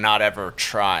regret for not ever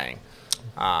trying?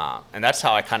 And that's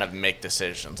how I kind of make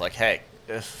decisions. Like, hey,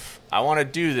 if I want to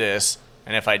do this,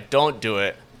 and if I don't do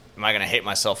it, am I going to hate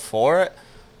myself for it?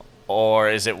 Or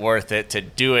is it worth it to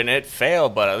do it and it fail,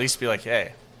 but at least be like,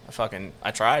 hey,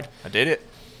 I tried. I did it.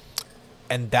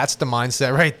 And that's the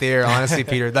mindset right there, honestly,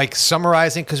 Peter. Like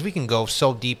summarizing, because we can go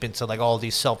so deep into like all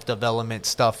these self-development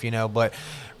stuff, but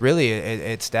really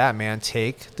it's that, man.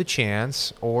 Take the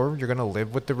chance, or you're going to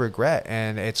live with the regret,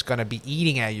 and it's going to be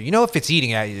eating at you. If it's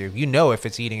eating at you. If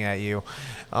it's eating at you.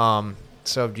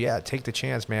 So, yeah, take the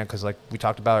chance, man, because like we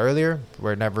talked about earlier,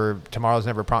 tomorrow's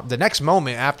never promised. The next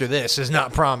moment after this is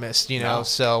not promised, No.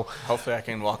 So hopefully I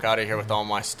can walk out of here with all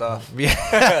my stuff.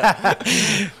 Yeah.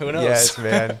 Who knows? Yes,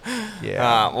 man.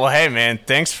 Yeah. Well, hey, man,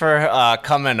 thanks for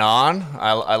coming on.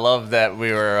 I love that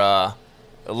we were a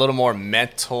little more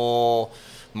mental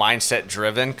mindset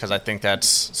driven, because I think that's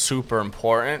super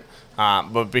important.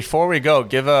 But before we go,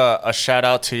 give a shout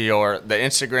out to the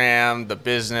Instagram, the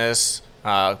business.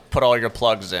 Put all your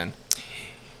plugs in.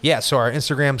 Yeah, so our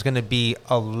Instagram's going to be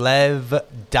elev.fitness.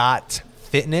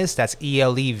 That's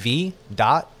ELEV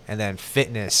and then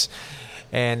fitness.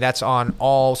 And that's on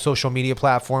all social media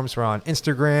platforms. We're on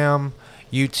Instagram,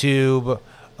 YouTube,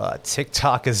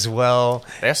 TikTok as well.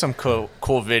 They have some cool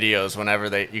videos whenever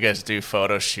you guys do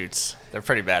photo shoots. They're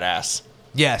pretty badass.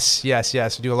 Yes. We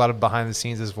do a lot of behind the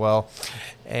scenes as well.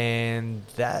 And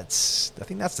I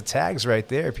think that's the tags right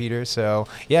there, Peter. So,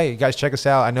 yeah, you guys check us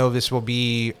out. I know this will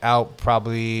be out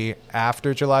probably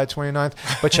after July 29th,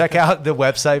 but check out the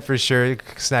website for sure.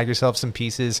 Snag yourself some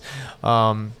pieces.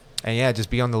 And, yeah, just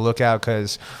be on the lookout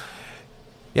because,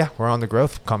 yeah, we're on the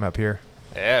growth come up here.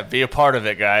 Yeah, be a part of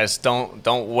it, guys.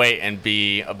 Don't wait and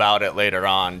be about it later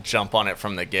on. Jump on it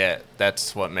from the get.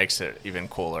 That's what makes it even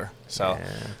cooler. So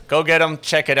Go get them.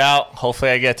 Check it out.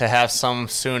 Hopefully I get to have some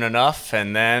soon enough.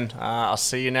 And then I'll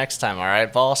see you next time. All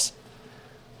right, boss?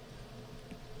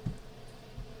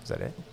 Is that it?